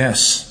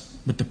 Yes,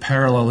 But the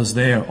parallel is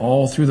there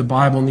all through the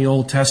Bible in the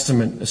Old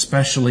Testament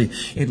especially.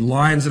 It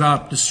lines it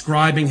up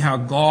describing how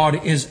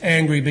God is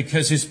angry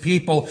because his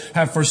people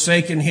have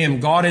forsaken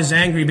him. God is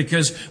angry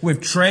because we've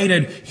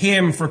traded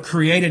him for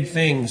created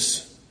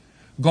things.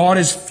 God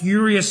is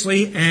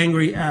furiously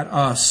angry at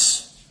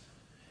us.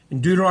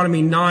 In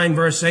Deuteronomy 9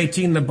 verse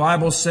 18, the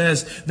Bible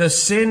says, the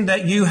sin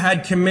that you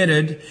had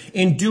committed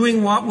in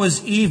doing what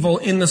was evil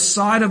in the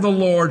sight of the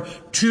Lord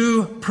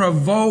to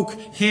provoke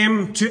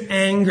him to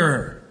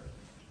anger.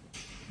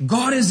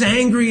 God is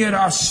angry at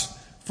us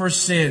for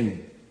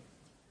sin.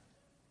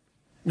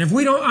 And if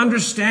we don't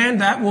understand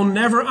that, we'll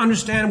never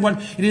understand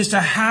what it is to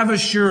have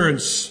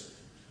assurance.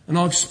 And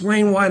I'll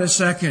explain why in a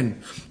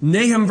second.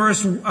 Nahum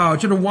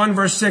chapter 1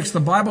 verse 6, the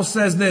Bible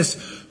says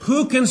this,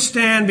 who can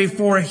stand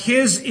before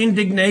his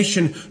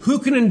indignation? Who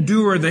can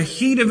endure the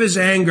heat of his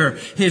anger?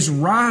 His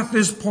wrath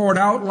is poured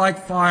out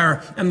like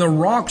fire, and the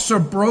rocks are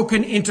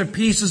broken into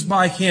pieces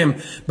by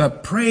him.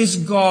 But praise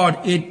God,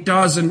 it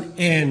doesn't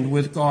end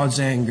with God's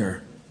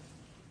anger.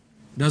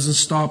 It doesn't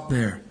stop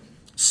there.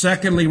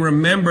 Secondly,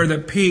 remember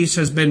that peace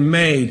has been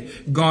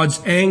made.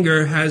 God's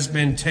anger has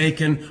been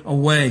taken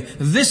away.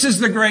 This is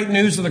the great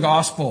news of the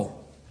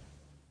gospel.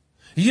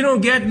 You don't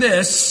get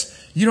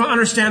this, you don't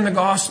understand the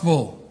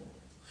gospel.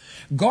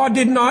 God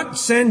did not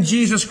send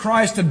Jesus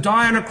Christ to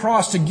die on a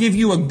cross to give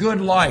you a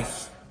good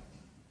life.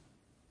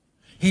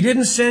 He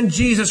didn't send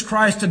Jesus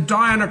Christ to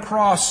die on a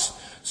cross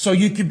so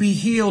you could be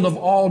healed of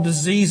all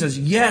diseases.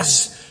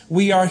 Yes,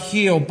 we are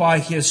healed by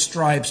his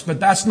stripes, but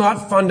that's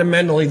not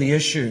fundamentally the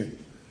issue.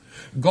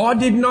 God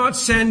did not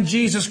send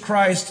Jesus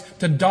Christ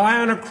to die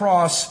on a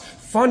cross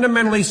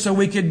fundamentally so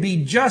we could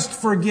be just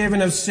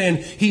forgiven of sin.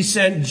 He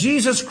sent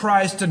Jesus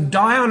Christ to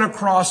die on a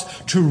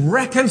cross to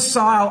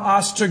reconcile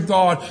us to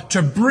God,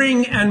 to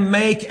bring and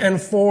make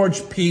and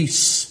forge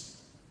peace.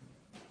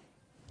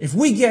 If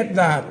we get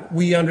that,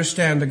 we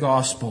understand the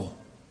gospel.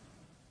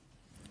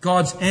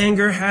 God's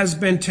anger has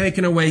been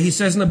taken away. He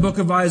says in the book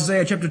of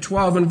Isaiah, chapter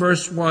 12 and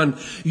verse 1,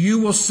 you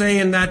will say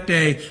in that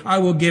day, I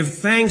will give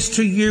thanks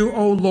to you,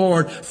 O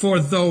Lord, for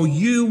though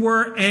you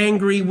were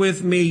angry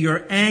with me,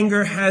 your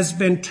anger has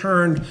been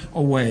turned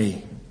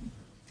away.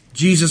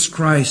 Jesus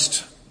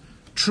Christ,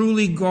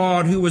 truly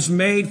God who was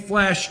made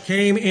flesh,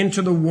 came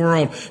into the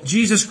world.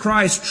 Jesus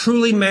Christ,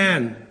 truly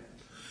man,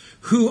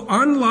 who,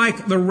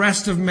 unlike the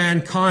rest of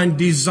mankind,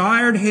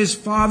 desired his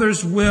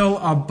Father's will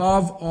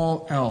above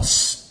all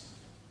else.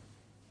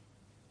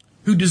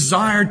 Who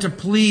desired to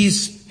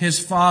please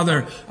his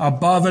Father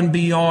above and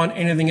beyond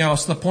anything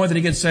else. The point that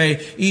he could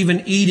say,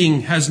 even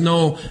eating has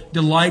no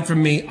delight for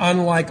me,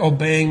 unlike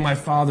obeying my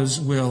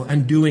Father's will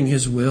and doing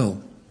his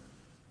will.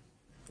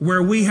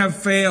 Where we have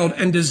failed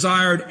and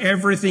desired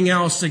everything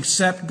else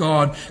except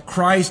God,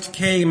 Christ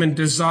came and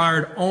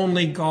desired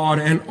only God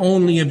and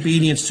only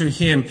obedience to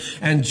him.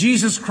 And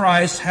Jesus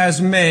Christ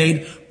has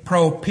made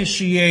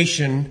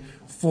propitiation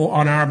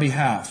on our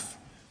behalf.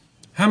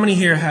 How many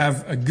here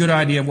have a good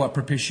idea of what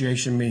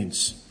propitiation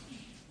means?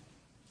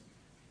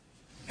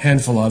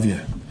 Handful of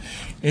you.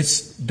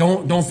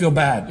 Don't feel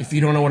bad if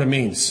you don't know what it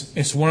means.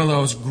 It's one of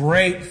those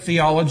great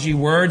theology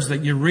words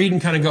that you read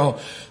and kind of go,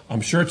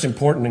 I'm sure it's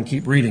important, and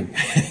keep reading.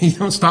 You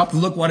don't stop to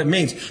look what it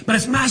means. But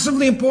it's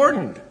massively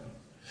important.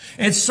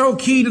 It's so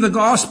key to the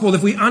gospel.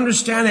 If we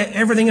understand it,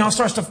 everything else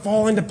starts to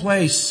fall into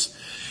place.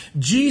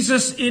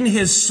 Jesus, in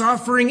his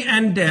suffering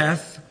and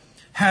death,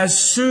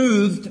 has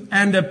soothed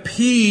and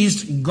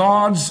appeased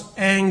God's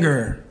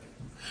anger.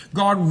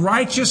 God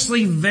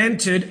righteously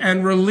vented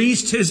and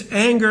released his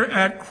anger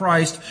at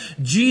Christ.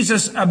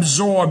 Jesus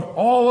absorbed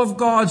all of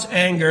God's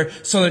anger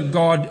so that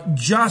God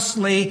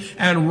justly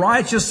and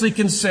righteously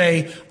can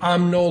say,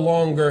 I'm no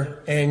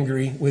longer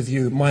angry with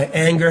you. My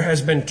anger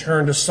has been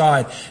turned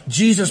aside.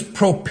 Jesus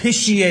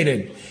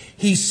propitiated.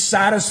 He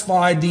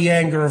satisfied the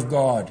anger of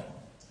God.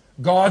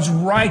 God's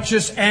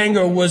righteous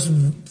anger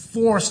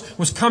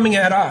was coming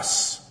at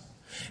us.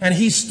 And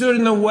he stood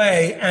in the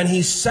way and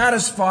he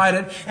satisfied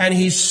it and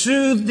he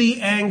soothed the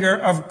anger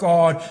of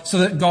God so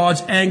that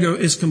God's anger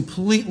is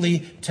completely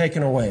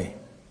taken away.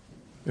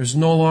 There's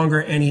no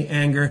longer any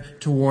anger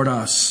toward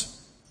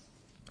us.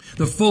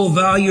 The full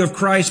value of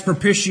Christ's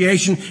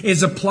propitiation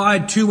is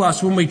applied to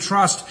us when we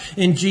trust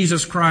in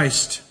Jesus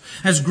Christ.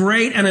 As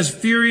great and as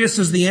furious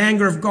as the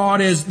anger of God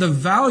is, the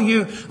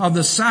value of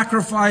the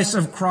sacrifice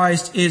of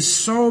Christ is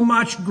so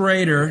much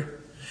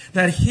greater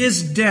that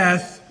his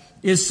death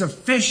is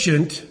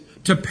sufficient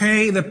to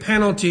pay the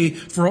penalty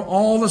for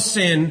all the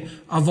sin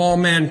of all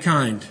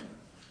mankind.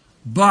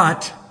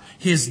 But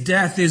his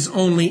death is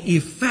only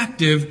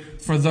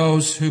effective for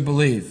those who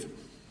believe.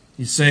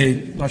 You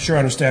say, not sure I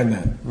understand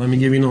that. Let me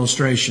give you an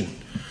illustration.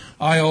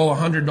 I owe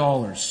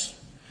 $100.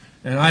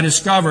 And I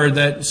discovered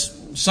that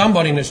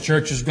somebody in this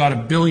church has got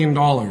 $1 billion.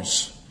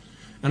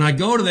 And I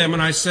go to them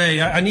and I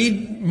say, I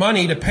need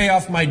money to pay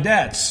off my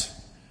debts.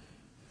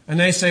 And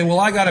they say,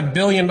 well, I got $1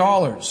 billion.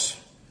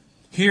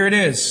 Here it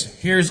is.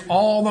 Here's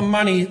all the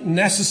money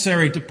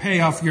necessary to pay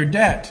off your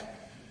debt.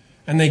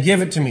 And they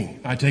give it to me.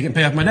 I take it and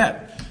pay off my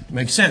debt. It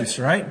makes sense,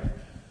 right?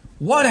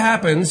 What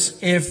happens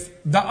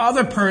if the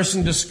other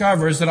person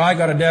discovers that I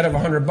got a debt of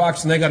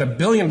 $100 and they got $1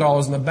 billion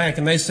in the bank,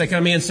 and they say, come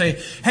to me and say,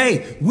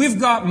 hey, we've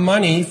got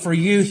money for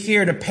you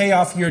here to pay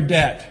off your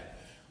debt.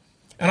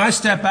 And I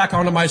step back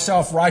onto my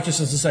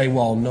self-righteousness and say,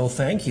 well, no,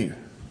 thank you.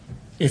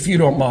 If you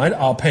don't mind,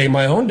 I'll pay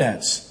my own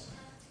debts.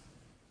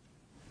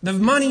 The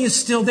money is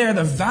still there.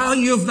 The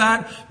value of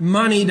that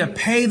money to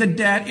pay the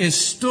debt is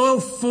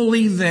still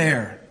fully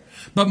there.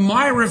 But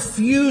my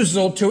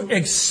refusal to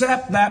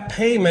accept that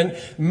payment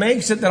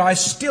makes it that I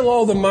still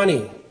owe the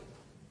money.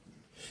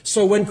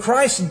 So when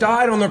Christ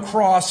died on the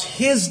cross,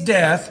 his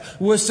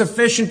death was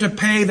sufficient to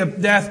pay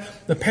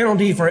the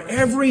penalty for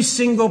every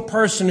single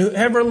person who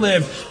ever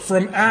lived,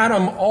 from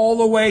Adam all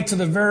the way to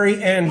the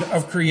very end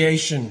of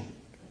creation.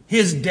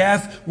 His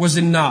death was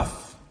enough.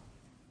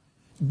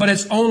 But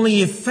it's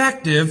only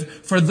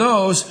effective for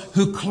those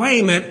who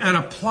claim it and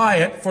apply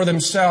it for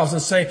themselves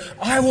and say,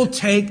 I will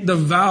take the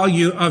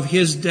value of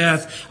his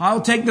death.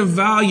 I'll take the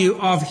value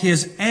of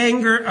his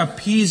anger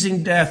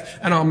appeasing death,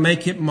 and I'll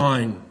make it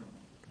mine.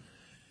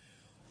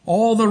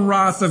 All the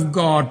wrath of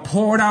God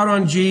poured out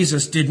on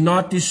Jesus did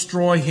not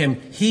destroy him.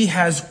 He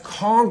has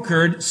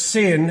conquered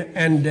sin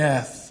and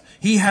death.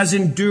 He has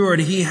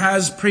endured. He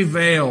has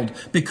prevailed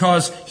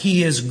because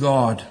he is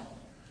God.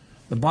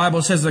 The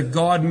Bible says that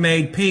God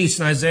made peace.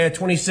 In Isaiah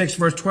 26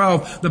 verse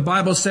 12, the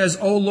Bible says,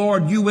 O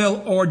Lord, you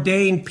will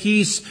ordain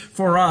peace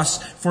for us,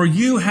 for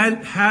you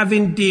have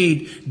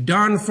indeed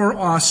done for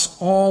us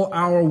all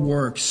our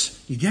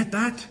works. You get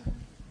that?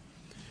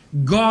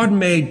 God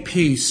made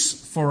peace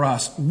for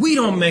us. We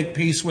don't make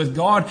peace with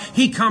God.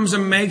 He comes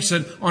and makes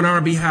it on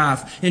our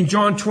behalf. In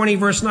John 20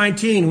 verse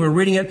 19, we were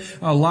reading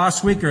it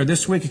last week or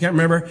this week, I can't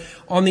remember.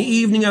 On the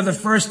evening of the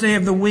first day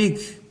of the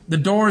week, the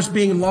doors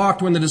being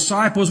locked when the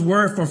disciples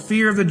were for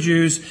fear of the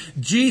Jews,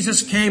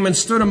 Jesus came and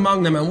stood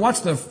among them. And what's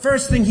the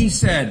first thing he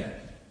said?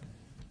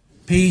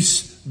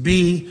 Peace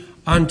be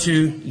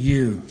unto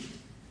you.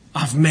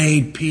 I've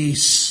made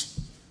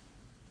peace.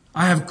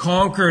 I have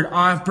conquered.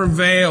 I have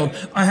prevailed.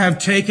 I have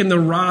taken the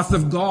wrath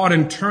of God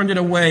and turned it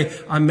away.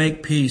 I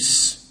make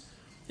peace.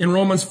 In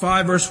Romans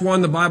 5 verse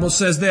 1, the Bible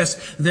says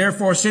this,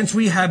 therefore, since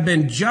we have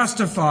been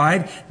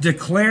justified,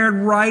 declared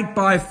right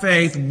by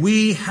faith,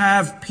 we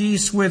have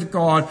peace with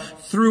God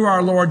through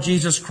our Lord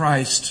Jesus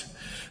Christ.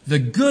 The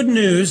good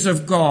news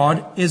of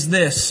God is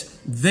this,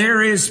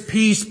 there is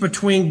peace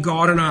between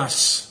God and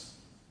us.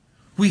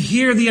 We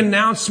hear the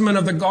announcement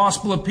of the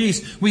gospel of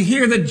peace. We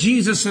hear that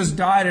Jesus has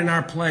died in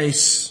our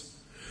place.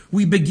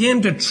 We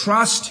begin to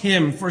trust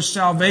him for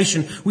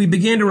salvation. We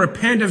begin to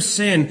repent of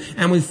sin,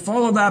 and we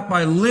follow that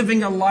by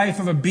living a life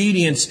of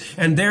obedience,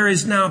 and there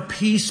is now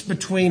peace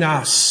between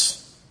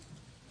us.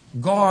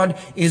 God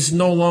is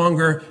no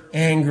longer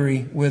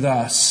angry with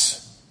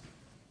us.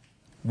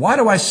 Why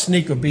do I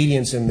sneak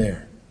obedience in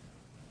there?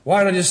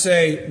 Why don't I just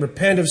say,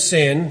 repent of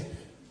sin,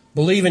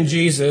 believe in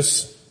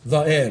Jesus,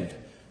 the end?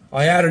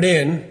 I added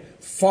in,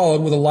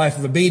 followed with a life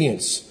of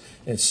obedience.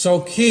 It's so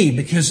key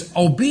because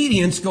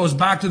obedience goes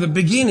back to the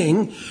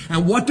beginning.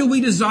 And what do we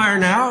desire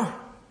now?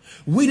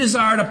 We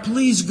desire to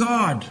please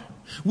God.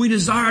 We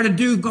desire to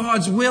do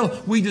God's will.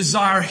 We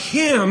desire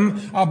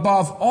him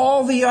above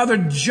all the other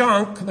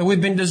junk that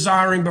we've been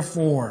desiring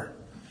before.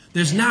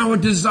 There's now a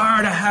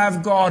desire to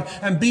have God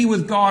and be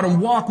with God and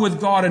walk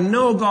with God and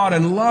know God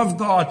and love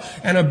God.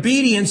 And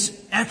obedience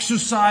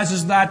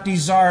exercises that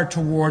desire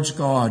towards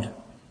God.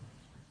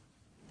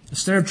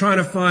 Instead of trying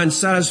to find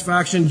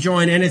satisfaction, joy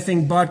in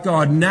anything but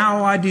God,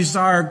 now I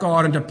desire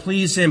God and to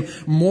please him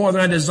more than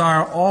I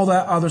desire all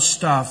that other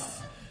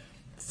stuff.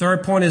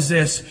 Third point is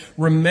this.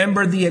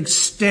 Remember the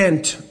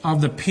extent of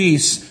the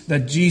peace that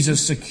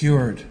Jesus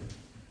secured.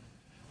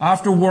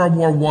 After World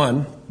War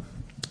I,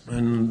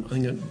 and I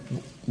think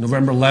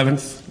November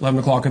 11th, 11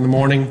 o'clock in the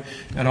morning,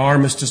 an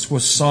armistice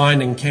was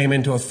signed and came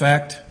into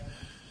effect.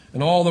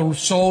 And all the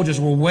soldiers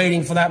were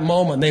waiting for that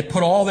moment. They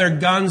put all their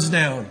guns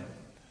down.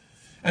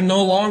 And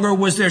no longer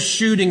was there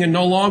shooting and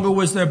no longer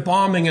was there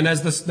bombing. And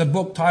as the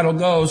book title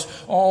goes,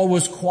 all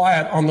was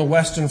quiet on the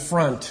Western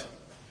Front.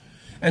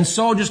 And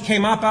soldiers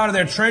came up out of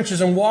their trenches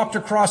and walked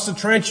across the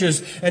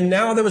trenches. And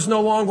now there was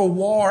no longer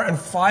war and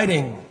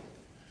fighting.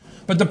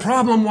 But the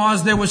problem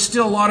was there was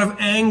still a lot of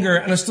anger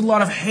and still a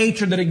lot of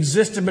hatred that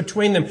existed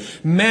between them.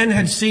 Men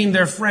had seen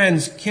their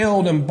friends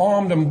killed and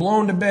bombed and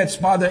blown to bits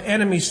by the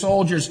enemy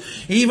soldiers.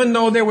 Even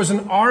though there was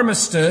an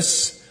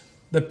armistice,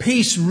 the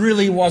peace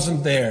really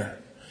wasn't there.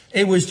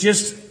 It was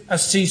just a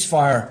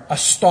ceasefire, a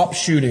stop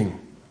shooting.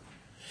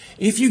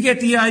 If you get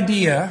the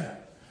idea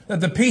that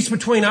the peace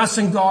between us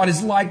and God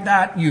is like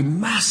that, you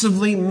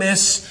massively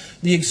miss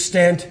the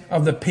extent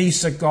of the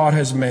peace that God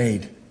has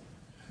made.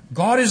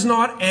 God is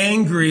not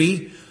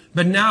angry,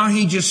 but now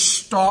he just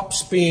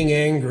stops being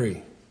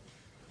angry.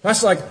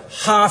 That's like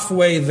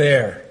halfway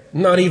there.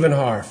 Not even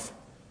half.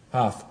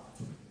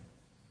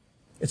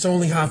 It's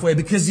only halfway,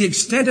 because the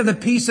extent of the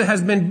peace that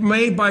has been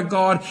made by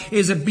God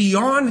is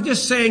beyond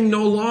just saying,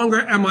 no longer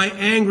am I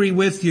angry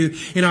with you.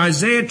 In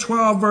Isaiah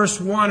 12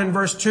 verse 1 and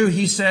verse 2,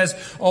 he says,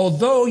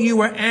 although you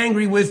were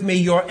angry with me,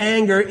 your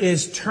anger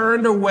is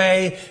turned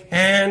away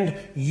and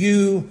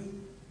you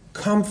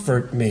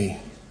comfort me.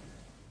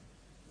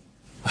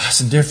 That's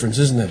the difference,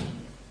 isn't it?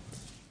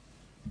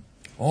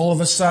 All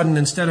of a sudden,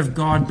 instead of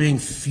God being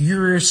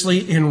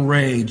furiously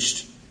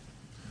enraged,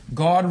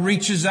 God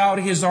reaches out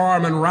his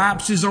arm and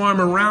wraps his arm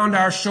around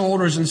our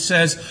shoulders and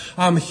says,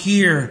 I'm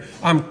here.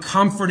 I'm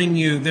comforting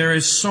you. There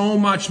is so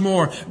much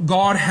more.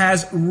 God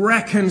has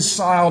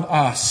reconciled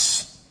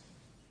us.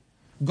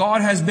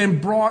 God has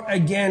been brought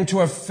again to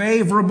a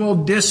favorable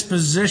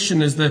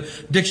disposition, as the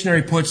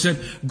dictionary puts it.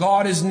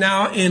 God is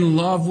now in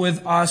love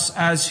with us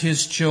as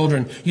his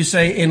children. You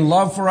say, in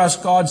love for us,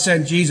 God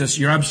sent Jesus.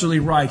 You're absolutely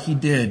right. He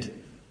did.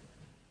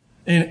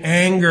 In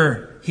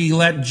anger, he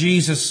let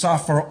Jesus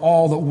suffer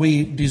all that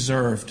we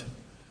deserved.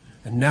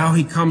 And now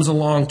he comes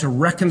along to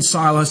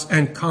reconcile us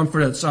and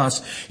comfort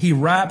us. He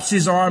wraps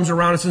his arms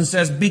around us and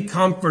says, be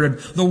comforted.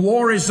 The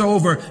war is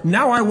over.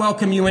 Now I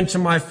welcome you into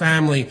my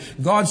family.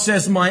 God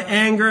says, my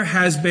anger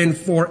has been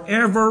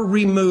forever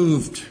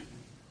removed.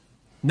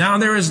 Now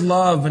there is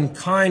love and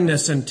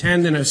kindness and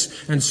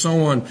tenderness and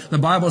so on. The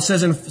Bible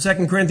says in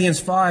 2 Corinthians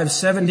 5,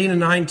 17 and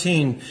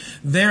 19,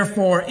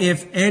 therefore,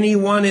 if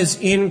anyone is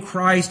in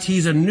Christ,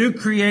 he's a new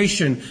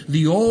creation.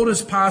 The old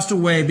has passed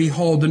away.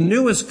 Behold, the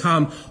new has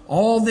come.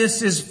 All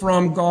this is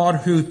from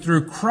God, who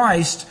through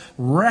Christ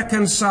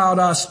reconciled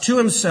us to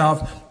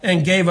himself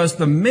and gave us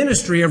the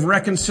ministry of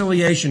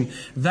reconciliation.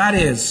 That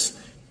is,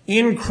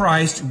 in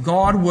Christ,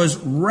 God was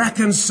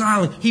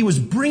reconciling. He was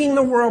bringing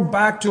the world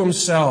back to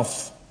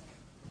himself,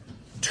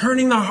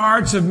 turning the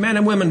hearts of men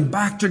and women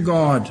back to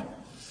God.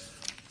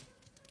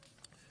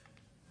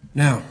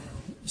 Now,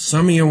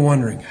 some of you are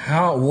wondering,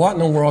 what in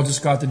the world has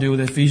this got to do with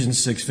Ephesians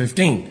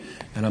 6:15?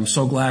 And I'm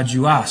so glad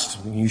you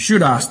asked. You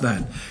should ask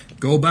that.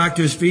 Go back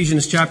to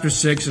Ephesians chapter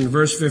 6 and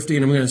verse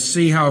 15. I'm going to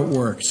see how it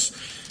works.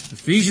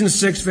 Ephesians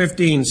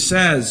 6:15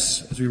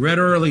 says, as we read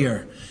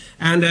earlier,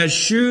 and as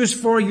shoes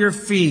for your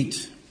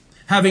feet,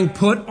 having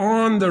put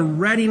on the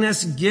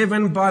readiness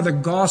given by the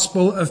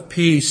gospel of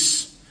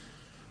peace.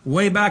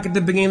 Way back at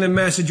the beginning of the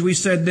message, we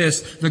said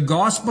this: the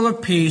gospel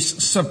of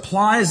peace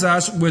supplies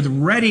us with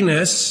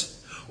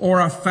readiness,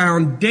 or a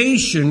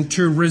foundation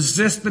to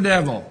resist the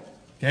devil.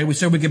 Okay, we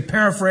said we could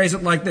paraphrase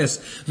it like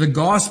this: the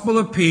gospel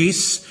of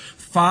peace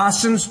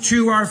fastens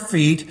to our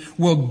feet,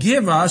 will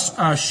give us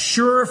a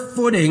sure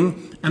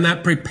footing, and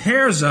that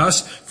prepares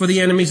us for the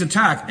enemy's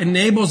attack,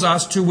 enables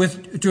us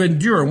to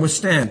endure and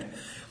withstand.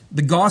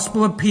 The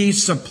gospel of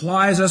peace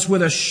supplies us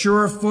with a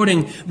sure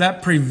footing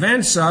that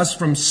prevents us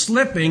from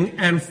slipping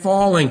and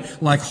falling,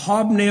 like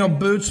hobnail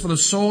boots for the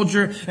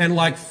soldier and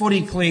like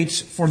footy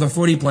cleats for the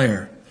footy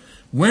player.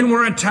 When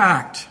we're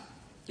attacked,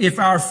 if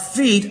our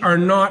feet are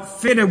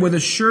not fitted with a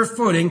sure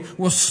footing,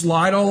 we'll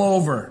slide all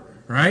over,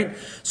 right?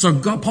 So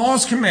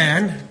Paul's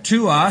command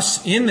to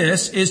us in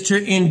this is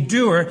to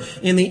endure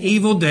in the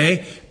evil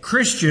day.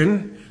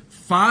 Christian,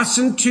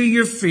 fasten to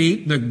your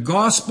feet the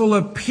gospel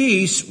of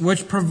peace,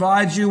 which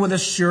provides you with a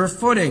sure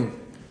footing.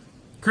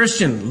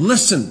 Christian,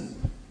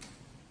 listen.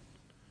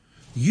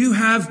 You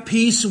have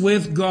peace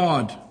with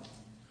God.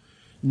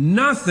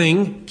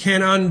 Nothing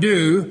can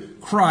undo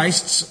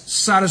Christ's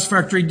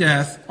satisfactory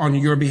death on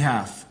your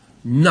behalf.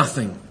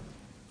 Nothing.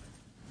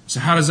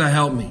 So how does that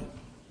help me?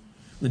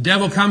 The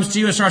devil comes to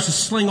you and starts to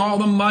sling all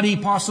the mud he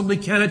possibly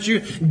can at you.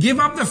 Give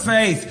up the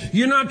faith.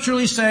 You're not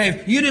truly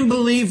saved. You didn't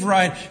believe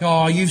right.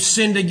 Oh, you've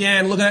sinned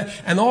again. Look at it.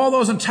 And all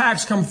those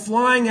attacks come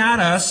flying at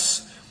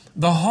us.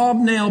 The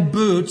hobnail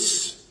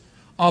boots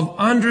of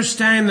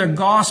understanding the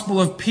gospel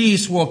of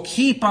peace will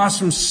keep us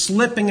from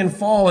slipping and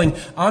falling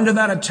under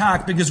that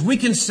attack, because we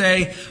can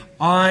say,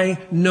 I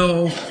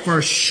know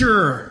for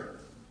sure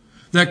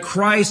that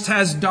Christ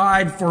has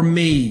died for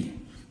me.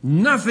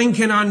 Nothing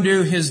can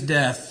undo his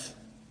death.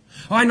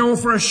 I know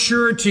for a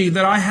surety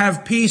that I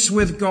have peace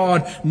with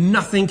God.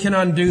 Nothing can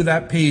undo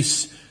that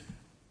peace.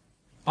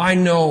 I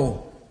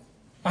know.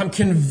 I'm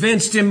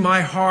convinced in my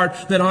heart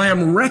that I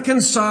am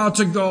reconciled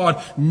to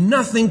God.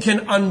 Nothing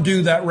can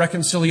undo that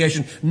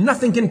reconciliation.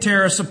 Nothing can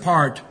tear us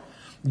apart.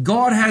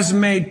 God has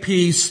made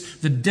peace.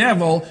 The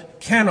devil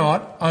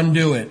cannot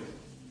undo it.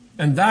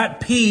 And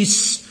that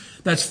peace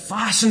that's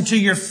fastened to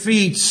your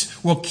feet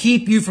will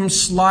keep you from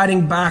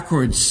sliding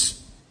backwards.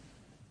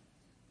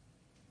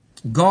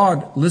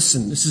 God,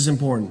 listen, this is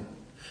important.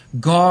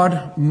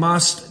 God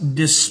must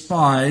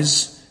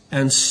despise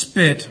and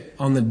spit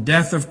on the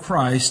death of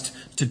Christ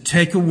to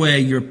take away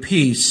your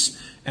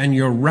peace and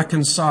your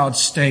reconciled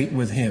state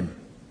with him.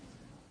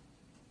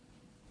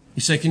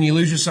 You say, can you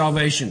lose your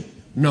salvation?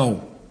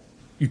 No,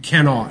 you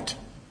cannot.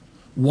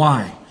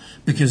 Why?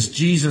 Because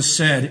Jesus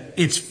said,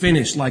 it's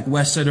finished, like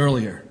Wes said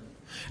earlier.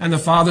 And the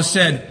Father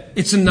said,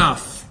 it's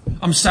enough.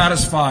 I'm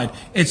satisfied.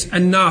 It's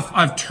enough.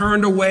 I've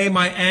turned away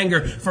my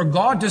anger. For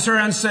God to turn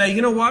around and say,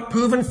 you know what,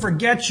 Pooven,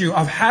 forget you.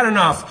 I've had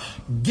enough.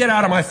 Get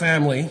out of my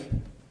family.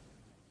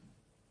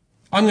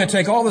 I'm going to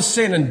take all the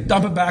sin and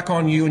dump it back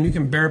on you and you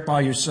can bear it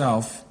by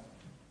yourself.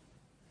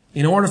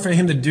 In order for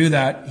him to do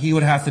that, he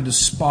would have to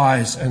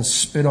despise and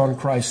spit on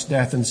Christ's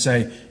death and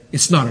say,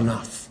 it's not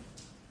enough.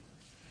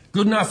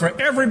 Good enough for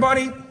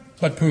everybody,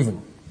 but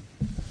Puvin.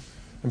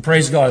 And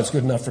praise God, it's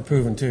good enough for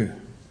Puvin too.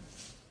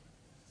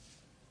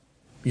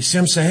 You see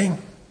what I'm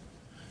saying?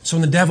 So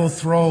when the devil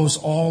throws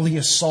all the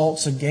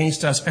assaults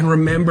against us, and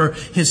remember,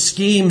 his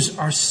schemes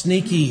are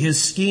sneaky.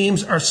 His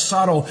schemes are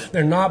subtle.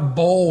 They're not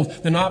bold.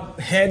 They're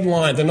not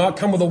headlined. They're not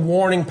come with a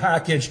warning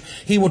package.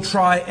 He will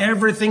try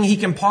everything he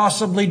can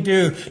possibly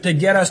do to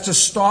get us to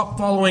stop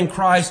following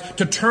Christ,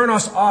 to turn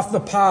us off the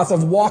path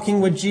of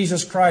walking with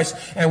Jesus Christ.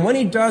 And when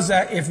he does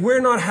that, if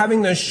we're not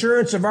having the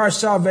assurance of our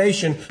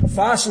salvation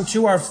fastened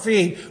to our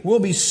feet, we'll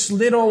be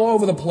slid all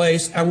over the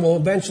place and we'll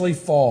eventually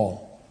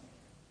fall.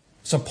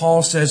 So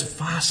Paul says,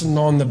 fasten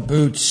on the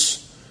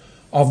boots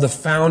of the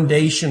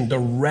foundation, the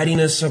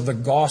readiness of the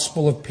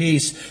gospel of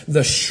peace,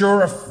 the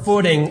sure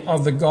footing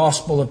of the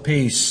gospel of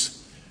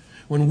peace.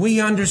 When we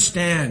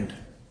understand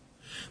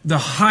the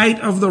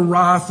height of the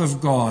wrath of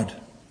God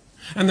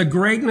and the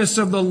greatness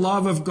of the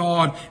love of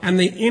God and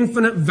the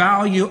infinite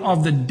value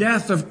of the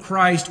death of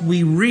Christ,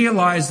 we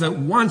realize that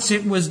once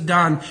it was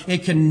done,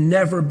 it can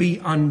never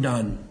be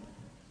undone.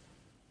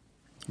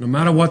 No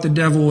matter what the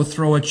devil will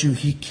throw at you,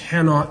 he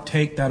cannot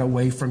take that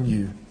away from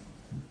you.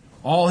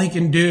 All he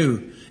can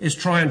do is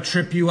try and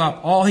trip you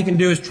up. All he can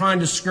do is try and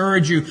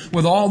discourage you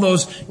with all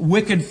those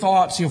wicked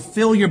thoughts he'll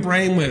fill your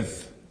brain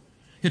with.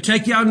 He'll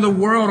take you out into the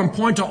world and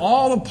point to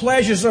all the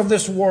pleasures of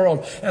this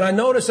world. And I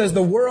notice as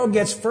the world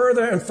gets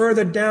further and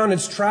further down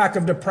its track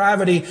of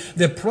depravity,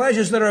 the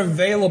pleasures that are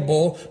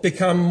available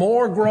become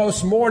more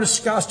gross, more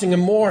disgusting,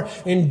 and more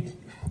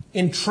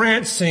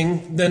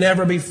entrancing than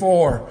ever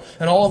before.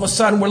 And all of a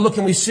sudden we're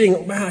looking, we're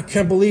seeing, man, I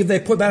can't believe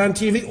they put that on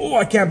TV. Oh,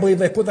 I can't believe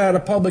they put that on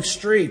a public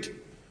street.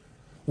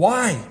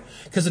 Why?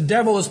 Because the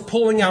devil is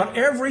pulling out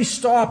every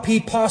stop he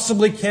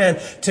possibly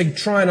can to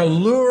try and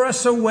lure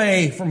us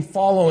away from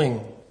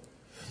following.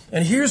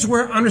 And here's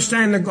where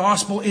understanding the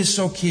gospel is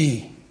so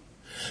key.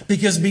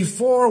 Because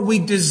before we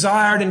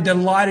desired and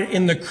delighted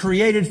in the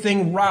created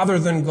thing rather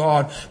than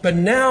God. But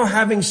now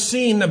having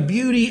seen the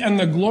beauty and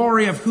the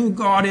glory of who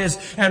God is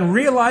and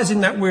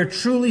realizing that we're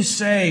truly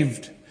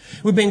saved,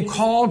 we've been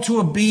called to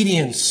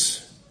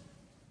obedience.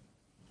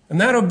 And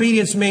that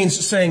obedience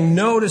means saying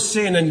no to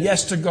sin and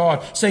yes to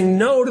God. Saying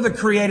no to the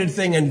created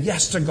thing and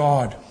yes to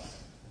God.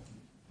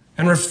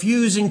 And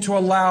refusing to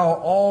allow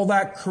all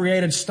that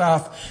created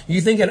stuff. You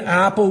think an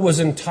apple was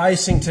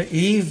enticing to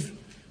Eve?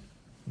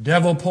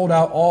 Devil pulled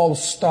out all the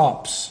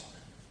stops.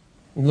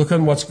 And look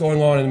at what's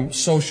going on in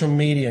social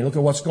media. And look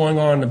at what's going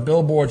on in the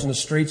billboards in the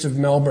streets of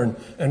Melbourne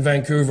and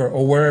Vancouver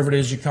or wherever it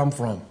is you come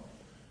from.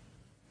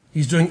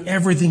 He's doing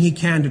everything he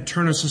can to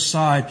turn us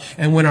aside.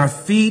 And when our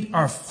feet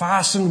are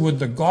fastened with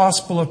the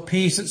gospel of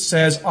peace, it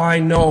says, I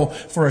know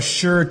for a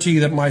surety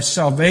that my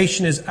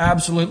salvation is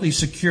absolutely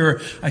secure.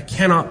 I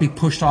cannot be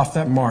pushed off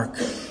that mark.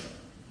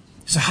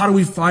 So how do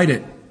we fight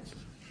it?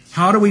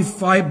 How do we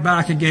fight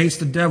back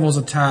against the devil's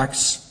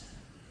attacks?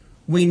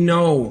 We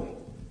know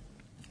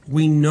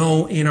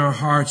in our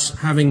hearts,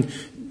 having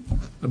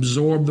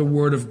absorbed the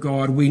word of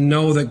God, we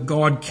know that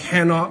God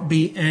cannot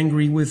be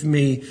angry with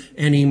me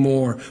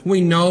anymore. We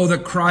know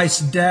that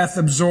Christ's death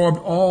absorbed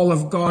all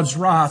of God's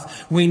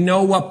wrath. We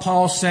know what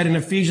Paul said in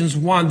Ephesians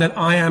 1, that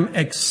I am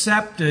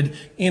accepted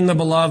in the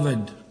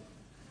beloved.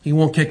 He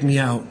won't kick me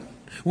out.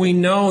 We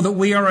know that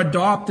we are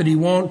adopted. He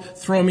won't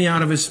throw me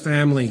out of his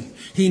family.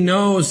 He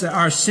knows that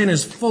our sin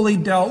is fully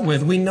dealt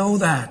with. We know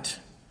that.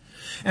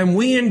 And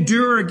we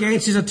endure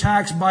against his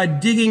attacks by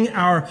digging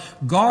our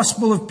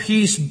gospel of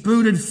peace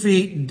booted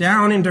feet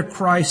down into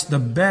Christ, the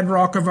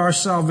bedrock of our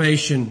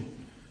salvation.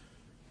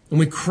 And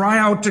we cry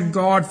out to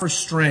God for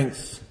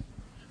strength.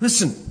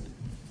 Listen,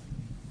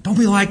 don't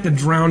be like the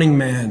drowning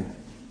man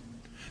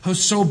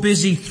who's so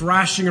busy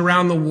thrashing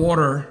around the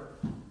water,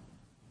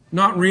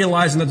 not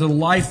realizing that the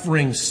life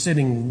ring's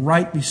sitting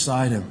right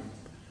beside him.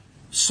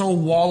 So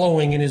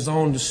wallowing in his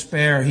own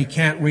despair, he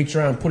can't reach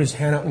around, put his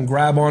hand out and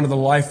grab onto the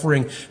life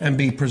ring and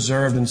be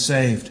preserved and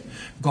saved.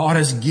 God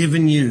has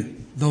given you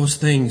those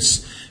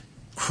things.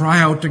 Cry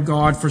out to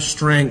God for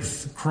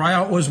strength. Cry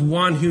out as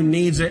one who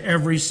needs it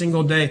every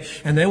single day.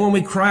 And then when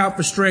we cry out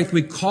for strength,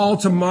 we call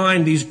to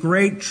mind these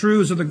great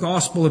truths of the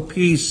gospel of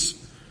peace.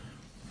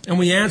 And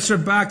we answer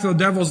back to the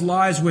devil's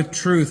lies with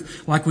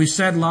truth. Like we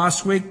said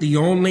last week, the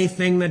only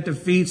thing that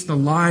defeats the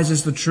lies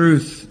is the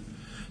truth.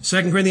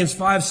 2 Corinthians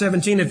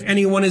 5:17, if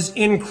anyone is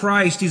in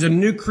Christ, he's a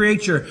new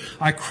creature.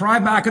 I cry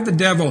back at the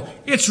devil,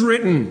 it's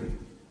written.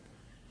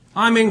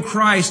 I'm in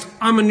Christ,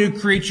 I'm a new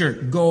creature,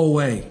 go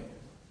away.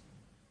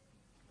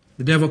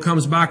 The devil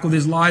comes back with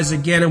his lies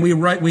again and we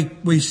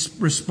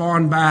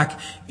respond back,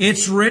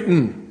 it's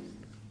written.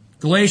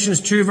 Galatians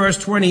 2 verse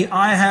 20,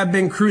 I have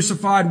been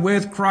crucified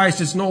with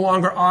Christ. It's no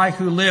longer I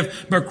who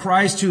live, but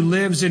Christ who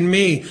lives in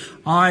me.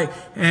 I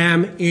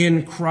am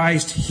in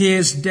Christ.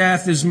 His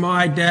death is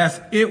my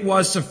death. It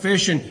was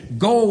sufficient.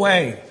 Go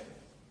away.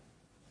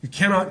 You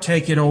cannot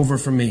take it over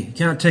from me. You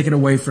cannot take it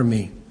away from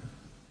me.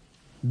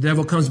 The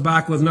devil comes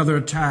back with another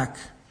attack.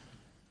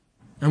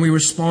 And we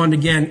respond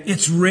again.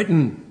 It's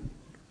written.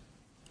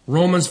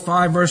 Romans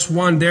 5 verse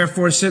 1,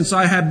 therefore, since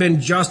I have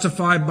been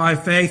justified by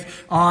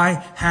faith,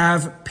 I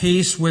have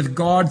peace with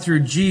God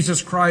through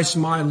Jesus Christ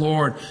my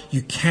Lord.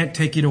 You can't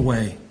take it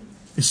away.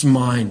 It's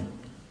mine.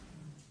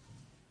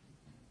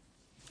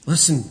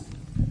 Listen,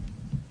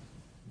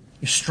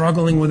 you're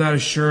struggling with that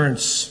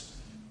assurance.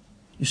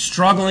 You're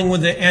struggling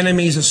with the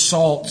enemy's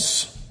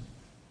assaults.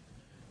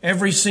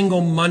 Every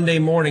single Monday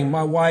morning,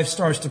 my wife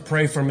starts to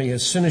pray for me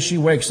as soon as she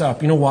wakes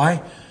up. You know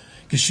why?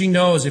 Because she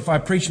knows if I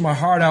preach my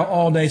heart out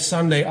all day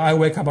Sunday, I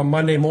wake up on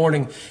Monday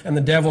morning and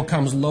the devil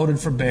comes loaded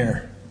for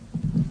bear.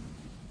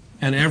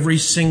 And every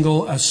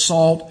single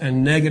assault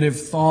and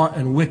negative thought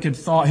and wicked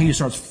thought, he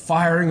starts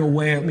firing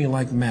away at me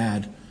like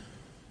mad.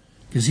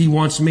 Because he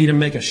wants me to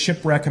make a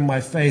shipwreck in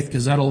my faith,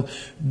 because that'll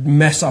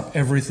mess up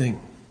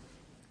everything.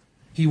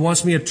 He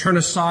wants me to turn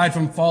aside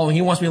from following.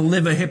 He wants me to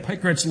live a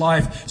hypocrite's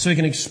life so he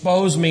can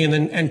expose me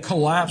and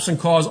collapse and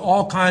cause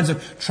all kinds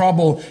of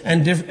trouble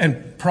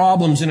and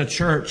problems in a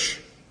church.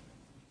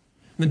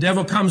 The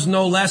devil comes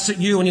no less at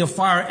you, and he'll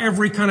fire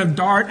every kind of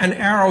dart and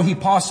arrow he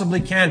possibly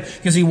can,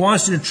 because he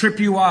wants to trip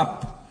you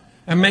up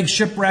and make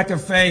shipwreck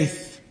of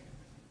faith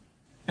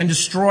and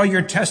destroy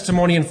your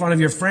testimony in front of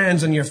your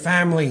friends and your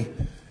family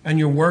and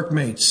your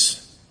workmates.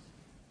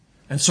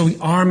 And so we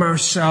arm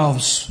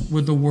ourselves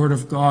with the Word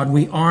of God.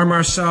 We arm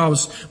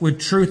ourselves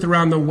with truth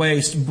around the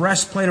waist,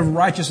 breastplate of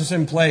righteousness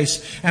in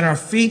place, and our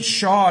feet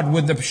shod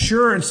with the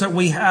assurance that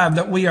we have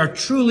that we are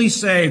truly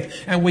saved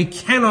and we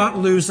cannot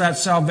lose that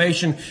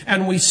salvation,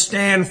 and we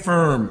stand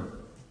firm.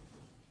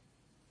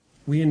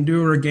 We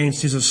endure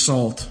against his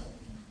assault.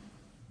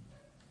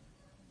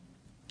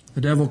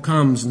 The devil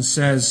comes and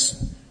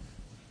says,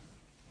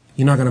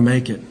 you're not going to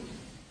make it.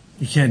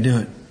 You can't do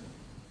it.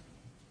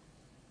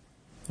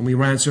 And we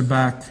answer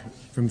back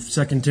from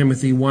 2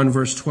 Timothy 1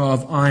 verse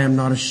 12, I am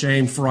not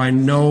ashamed, for I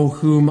know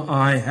whom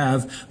I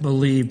have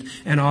believed.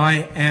 And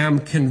I am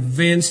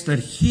convinced that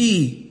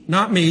he,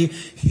 not me,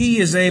 he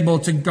is able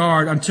to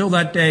guard until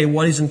that day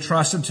what is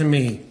entrusted to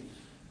me.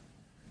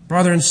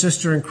 Brother and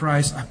sister in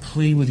Christ, I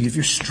plead with you, if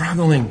you're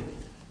struggling,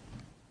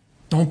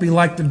 don't be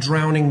like the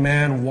drowning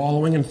man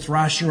wallowing and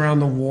thrashing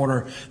around the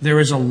water. There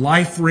is a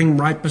life ring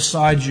right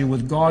beside you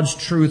with God's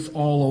truth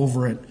all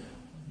over it.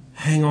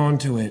 Hang on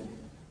to it.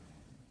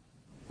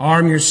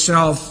 Arm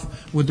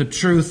yourself with the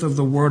truth of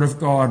the Word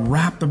of God.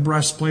 Wrap the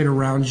breastplate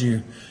around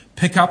you.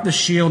 Pick up the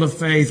shield of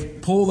faith.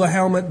 Pull the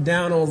helmet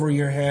down over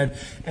your head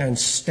and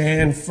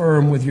stand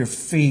firm with your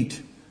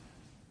feet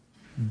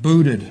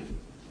booted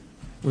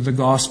with the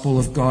gospel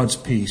of God's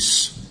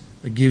peace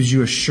that gives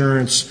you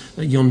assurance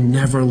that you'll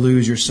never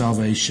lose your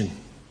salvation.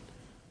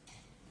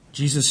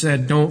 Jesus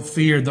said, don't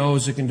fear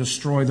those who can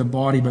destroy the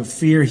body, but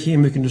fear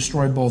him who can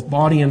destroy both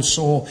body and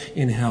soul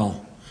in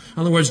hell. In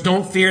other words,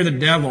 don't fear the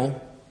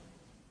devil.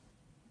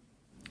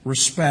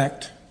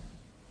 Respect,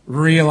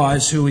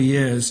 realize who he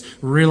is,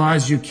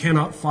 realize you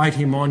cannot fight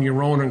him on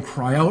your own, and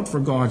cry out for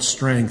God's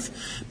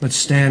strength, but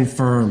stand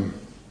firm.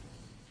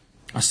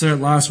 I said it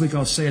last week,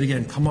 I'll say it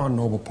again. Come on,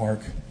 Noble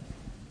Park.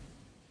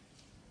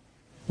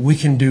 We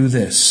can do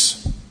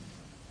this.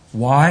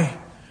 Why?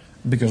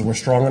 Because we're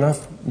strong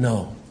enough?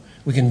 No.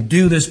 We can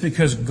do this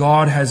because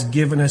God has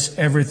given us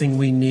everything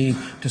we need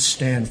to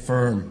stand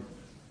firm.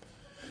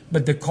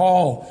 But the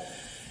call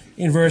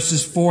in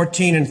verses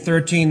 14 and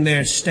 13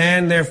 there,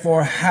 stand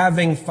therefore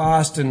having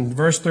fasted.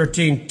 Verse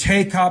 13,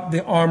 take up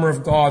the armor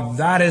of God.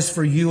 That is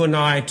for you and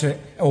I to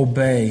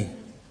obey,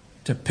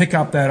 to pick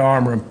up that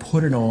armor and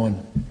put it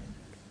on.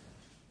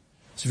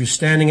 So if you're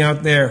standing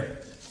out there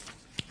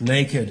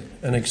naked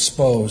and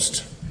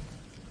exposed,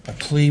 I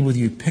plead with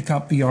you, pick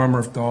up the armor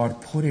of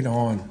God, put it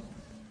on.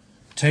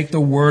 Take the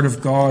Word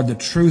of God, the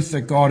truth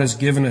that God has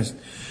given us,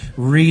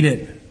 read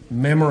it,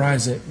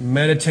 memorize it,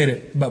 meditate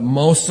it, but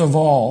most of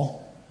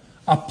all,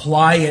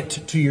 apply it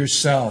to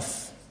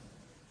yourself.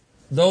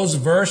 Those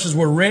verses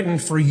were written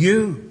for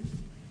you.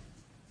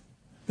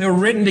 They were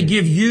written to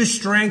give you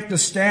strength to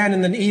stand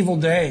in the evil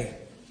day.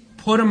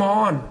 Put them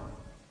on.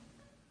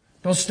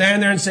 Don't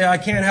stand there and say, I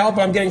can't help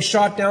it. I'm getting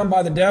shot down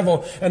by the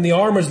devil, and the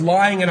armor's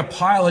lying in a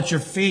pile at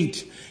your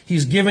feet.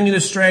 He's given you the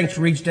strength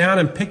to reach down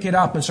and pick it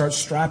up and start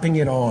strapping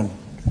it on.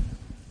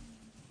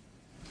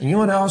 And you know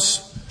what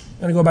else?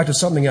 I'm going to go back to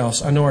something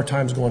else. I know our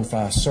time's going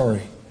fast.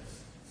 Sorry.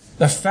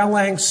 The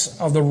phalanx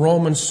of the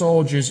Roman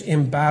soldiers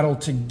in battle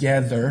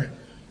together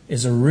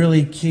is a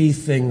really key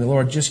thing the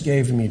Lord just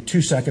gave to me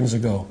 2 seconds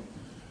ago.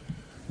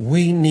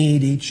 We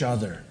need each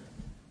other.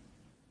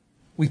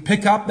 We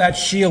pick up that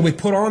shield, we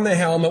put on the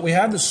helmet, we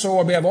have the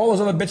sword, we have all those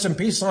other bits and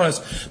pieces on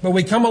us, but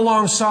we come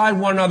alongside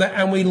one another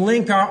and we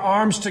link our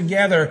arms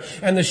together,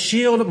 and the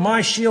shield,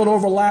 my shield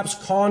overlaps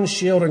Con's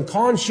shield, and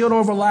Con's shield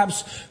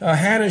overlaps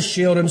Hannah's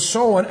shield, and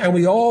so on, and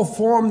we all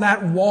form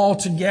that wall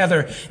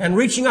together. And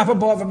reaching up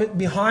above,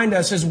 behind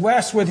us is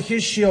Wes with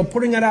his shield,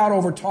 putting it out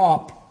over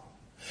top.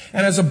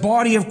 And as a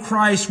body of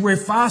Christ, we're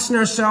fastening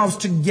ourselves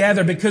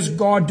together because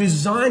God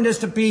designed us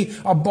to be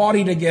a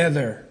body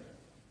together.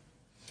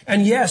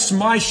 And yes,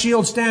 my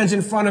shield stands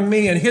in front of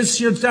me, and his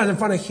shield stands in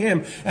front of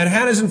him, and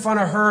Hannah's in front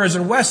of hers,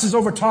 and Wes is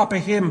over top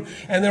of him,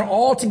 and they're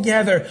all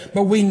together,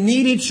 but we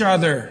need each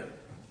other.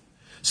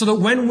 So that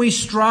when we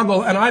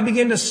struggle and I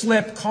begin to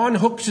slip, Con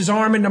hooks his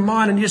arm into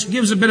mine and just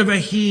gives a bit of a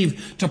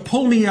heave to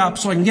pull me up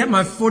so I can get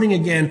my footing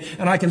again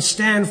and I can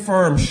stand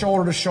firm,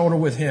 shoulder to shoulder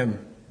with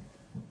him.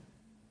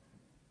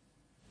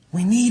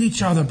 We need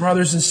each other,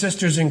 brothers and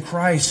sisters in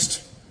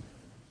Christ.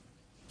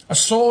 A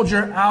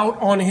soldier out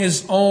on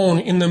his own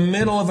in the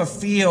middle of a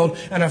field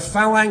and a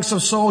phalanx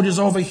of soldiers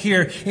over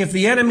here. If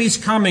the enemy's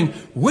coming,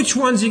 which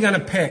one's he going to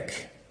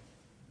pick?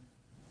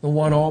 The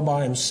one all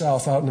by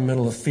himself out in the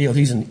middle of the field.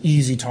 He's an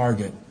easy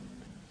target.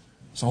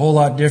 It's a whole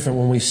lot different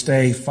when we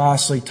stay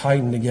fastly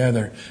tightened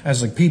together as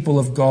the people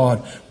of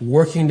God,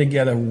 working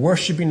together,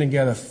 worshiping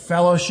together,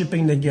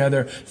 fellowshipping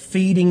together,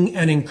 feeding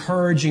and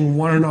encouraging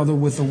one another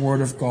with the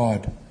Word of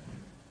God.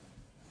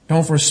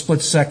 Don't for a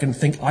split second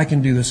think, I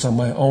can do this on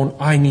my own.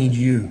 I need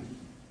you.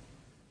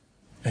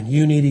 And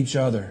you need each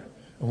other.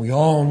 And we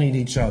all need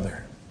each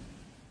other.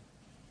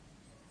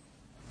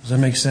 Does that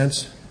make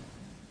sense?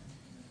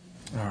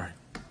 All right.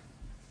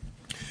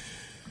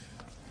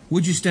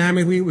 Would you stand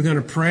with me? We're going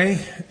to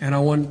pray. And I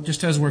want,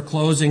 just as we're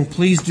closing,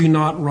 please do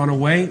not run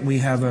away. We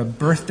have a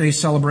birthday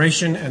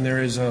celebration, and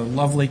there is a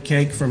lovely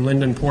cake from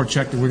Lyndon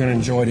Porchek that we're going to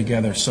enjoy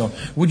together. So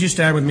would you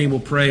stand with me? We'll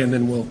pray, and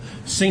then we'll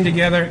sing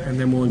together, and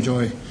then we'll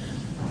enjoy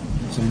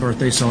some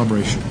birthday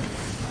celebration.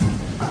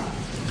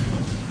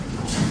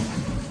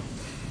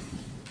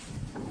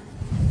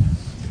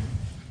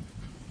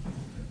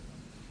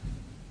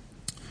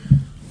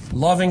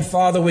 Loving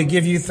Father, we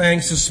give you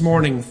thanks this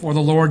morning for the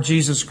Lord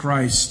Jesus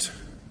Christ.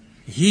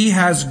 He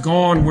has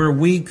gone where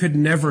we could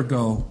never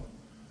go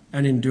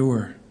and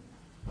endure.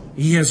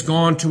 He has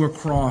gone to a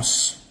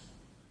cross.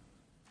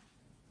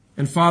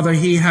 And Father,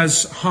 he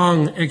has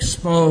hung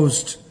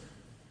exposed,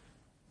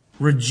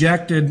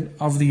 rejected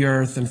of the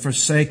earth and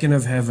forsaken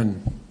of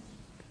heaven.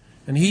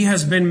 And he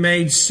has been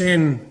made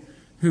sin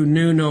who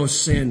knew no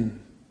sin.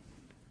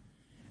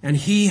 And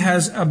he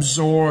has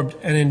absorbed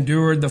and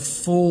endured the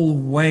full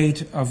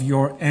weight of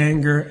your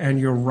anger and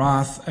your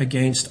wrath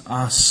against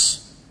us.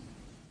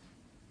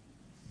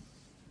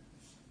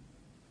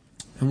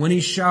 And when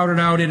he shouted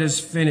out, "It is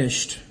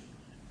finished,"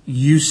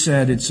 you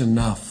said, "It's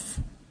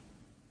enough."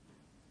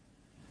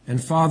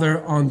 And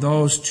Father, on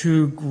those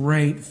two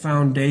great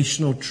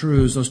foundational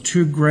truths, those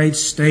two great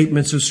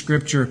statements of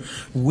Scripture,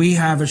 we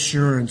have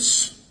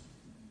assurance.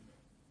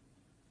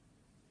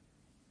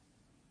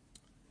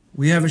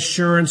 We have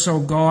assurance, O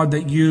God,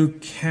 that you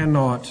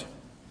cannot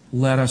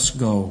let us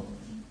go.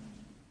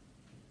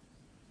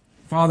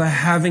 Father,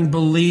 having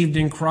believed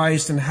in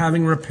Christ and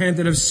having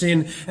repented of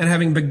sin and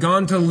having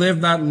begun to live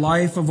that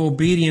life of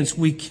obedience,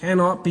 we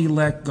cannot be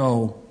let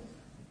go.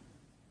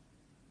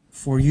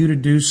 For you to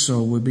do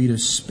so would be to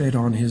spit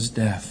on his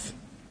death.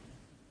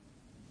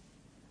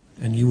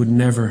 And you would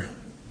never,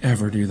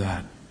 ever do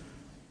that.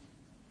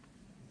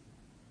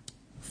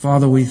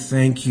 Father, we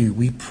thank you.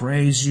 We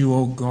praise you,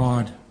 O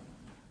God,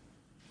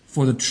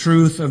 for the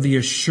truth of the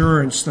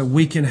assurance that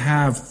we can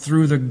have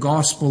through the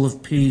gospel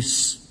of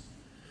peace.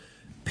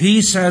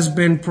 Peace has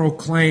been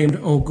proclaimed,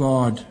 O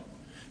God.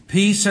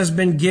 Peace has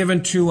been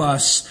given to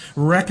us.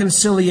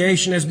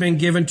 Reconciliation has been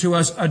given to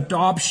us.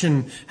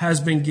 Adoption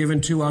has been given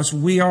to us.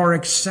 We are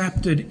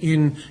accepted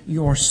in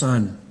your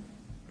Son.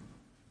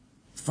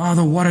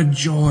 Father, what a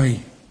joy.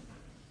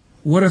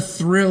 What a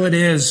thrill it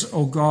is,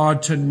 O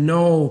God, to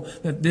know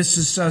that this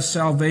is a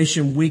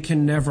salvation we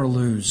can never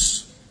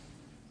lose.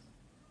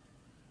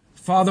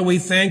 Father, we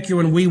thank you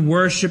and we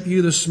worship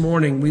you this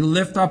morning. We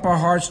lift up our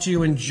hearts to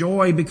you in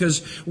joy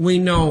because we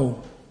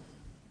know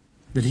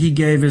that he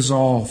gave his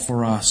all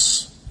for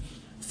us.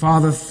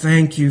 Father,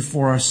 thank you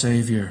for our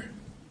Savior.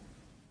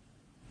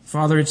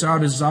 Father, it's our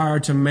desire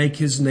to make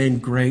his name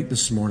great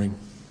this morning.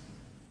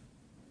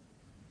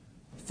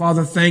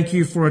 Father, thank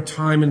you for a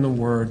time in the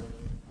Word.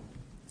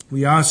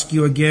 We ask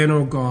you again,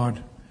 O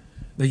God,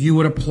 that you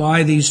would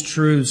apply these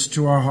truths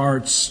to our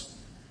hearts.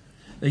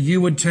 That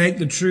you would take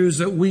the truths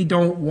that we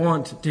don't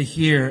want to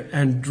hear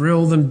and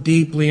drill them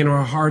deeply in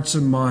our hearts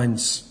and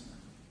minds.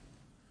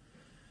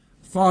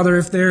 Father,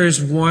 if there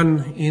is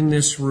one in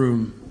this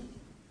room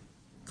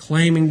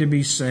claiming to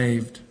be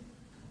saved,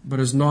 but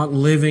is not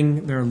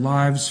living their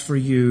lives for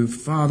you,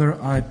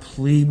 Father, I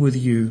plead with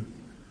you.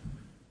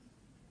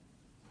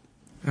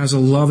 As a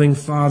loving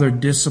Father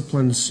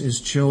disciplines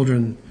his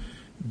children,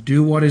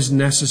 do what is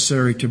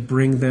necessary to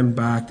bring them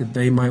back, that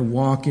they might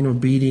walk in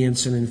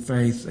obedience and in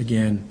faith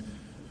again,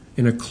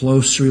 in a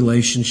close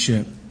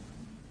relationship.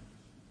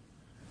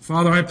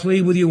 Father, I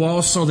plead with you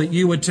also that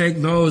you would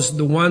take those,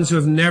 the ones who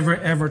have never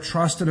ever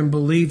trusted and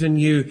believed in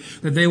you,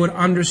 that they would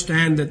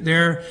understand that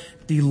their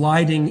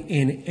delighting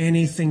in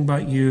anything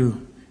but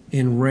you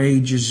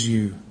enrages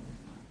you,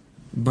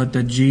 but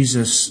that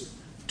Jesus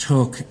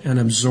took and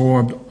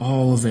absorbed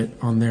all of it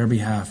on their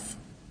behalf.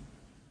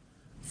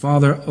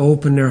 Father,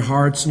 open their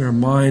hearts and their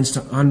minds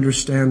to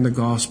understand the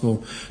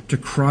gospel, to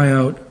cry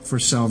out for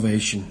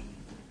salvation,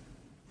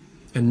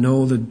 and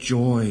know the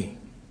joy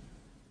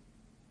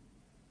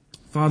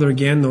Father,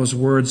 again, those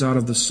words out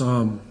of the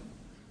Psalm.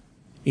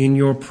 In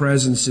your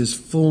presence is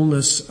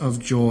fullness of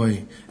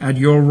joy. At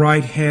your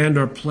right hand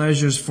are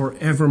pleasures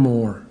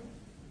forevermore.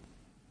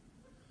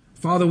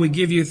 Father, we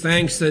give you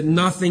thanks that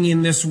nothing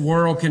in this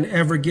world can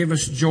ever give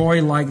us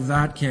joy like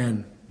that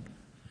can.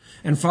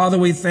 And Father,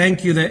 we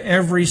thank you that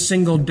every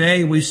single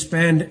day we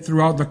spend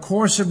throughout the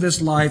course of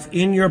this life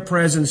in your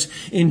presence,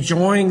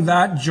 enjoying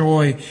that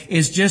joy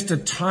is just a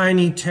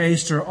tiny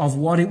taster of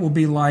what it will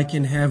be like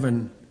in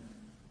heaven,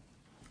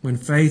 when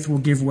faith will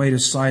give way to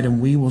sight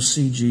and we will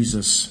see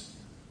Jesus.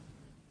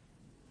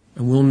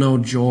 And we'll know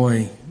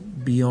joy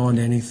beyond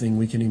anything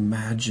we can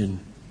imagine.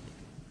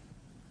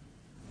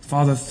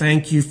 Father,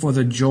 thank you for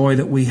the joy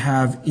that we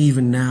have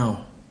even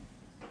now.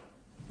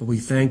 But we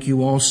thank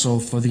you also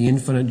for the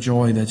infinite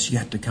joy that's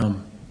yet to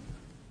come.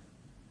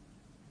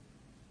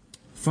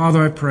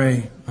 Father,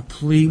 I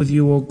plead with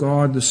you, O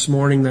God, this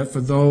morning that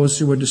for those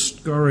who are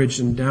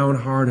discouraged and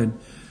downhearted,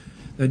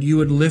 that you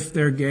would lift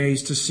their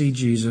gaze to see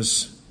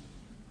Jesus.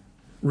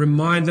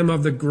 Remind them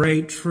of the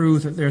great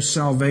truth that their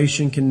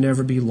salvation can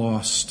never be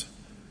lost.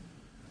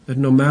 That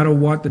no matter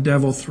what the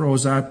devil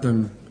throws at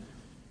them,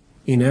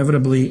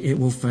 inevitably it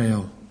will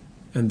fail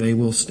and they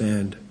will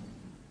stand.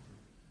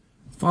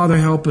 Father,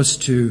 help us,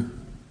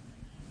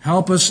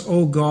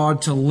 O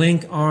God, to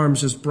link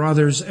arms as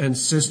brothers and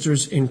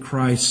sisters in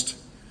Christ,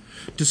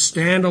 to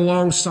stand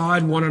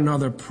alongside one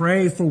another,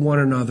 pray for one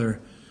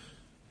another,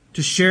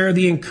 to share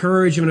the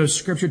encouragement of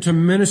Scripture, to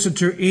minister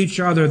to each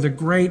other the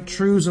great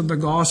truths of the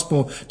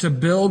gospel, to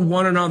build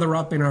one another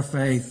up in our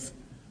faith.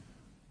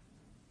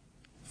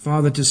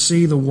 Father, to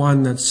see the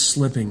one that's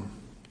slipping,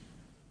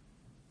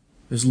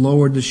 has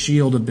lowered the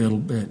shield a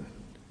bit,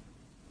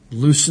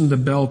 loosened the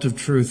belt of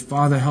truth.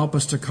 Father, help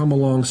us to come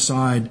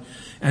alongside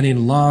and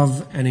in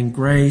love and in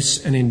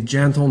grace and in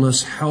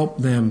gentleness help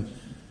them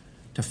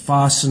to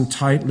fasten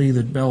tightly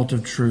the belt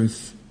of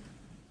truth,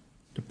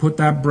 to put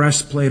that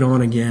breastplate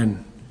on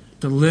again,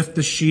 to lift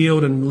the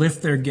shield and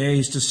lift their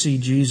gaze to see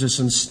Jesus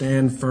and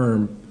stand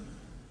firm.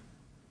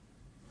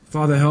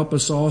 Father, help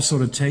us also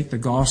to take the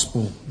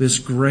gospel, this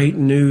great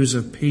news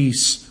of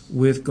peace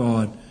with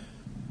God,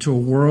 to a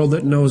world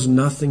that knows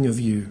nothing of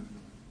you.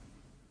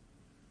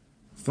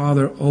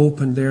 Father,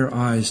 open their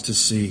eyes to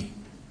see.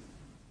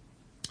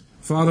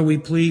 Father, we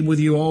plead with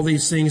you all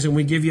these things, and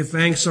we give you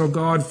thanks, O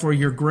God, for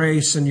your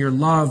grace and your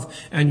love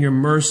and your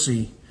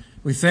mercy.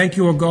 We thank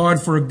you, O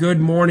God, for a good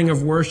morning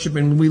of worship,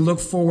 and we look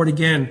forward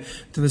again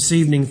to this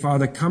evening,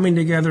 Father, coming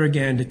together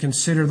again to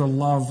consider the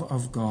love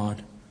of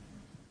God.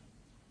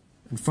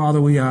 And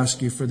Father, we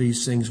ask you for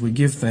these things. We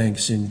give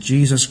thanks in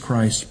Jesus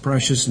Christ's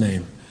precious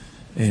name.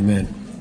 Amen.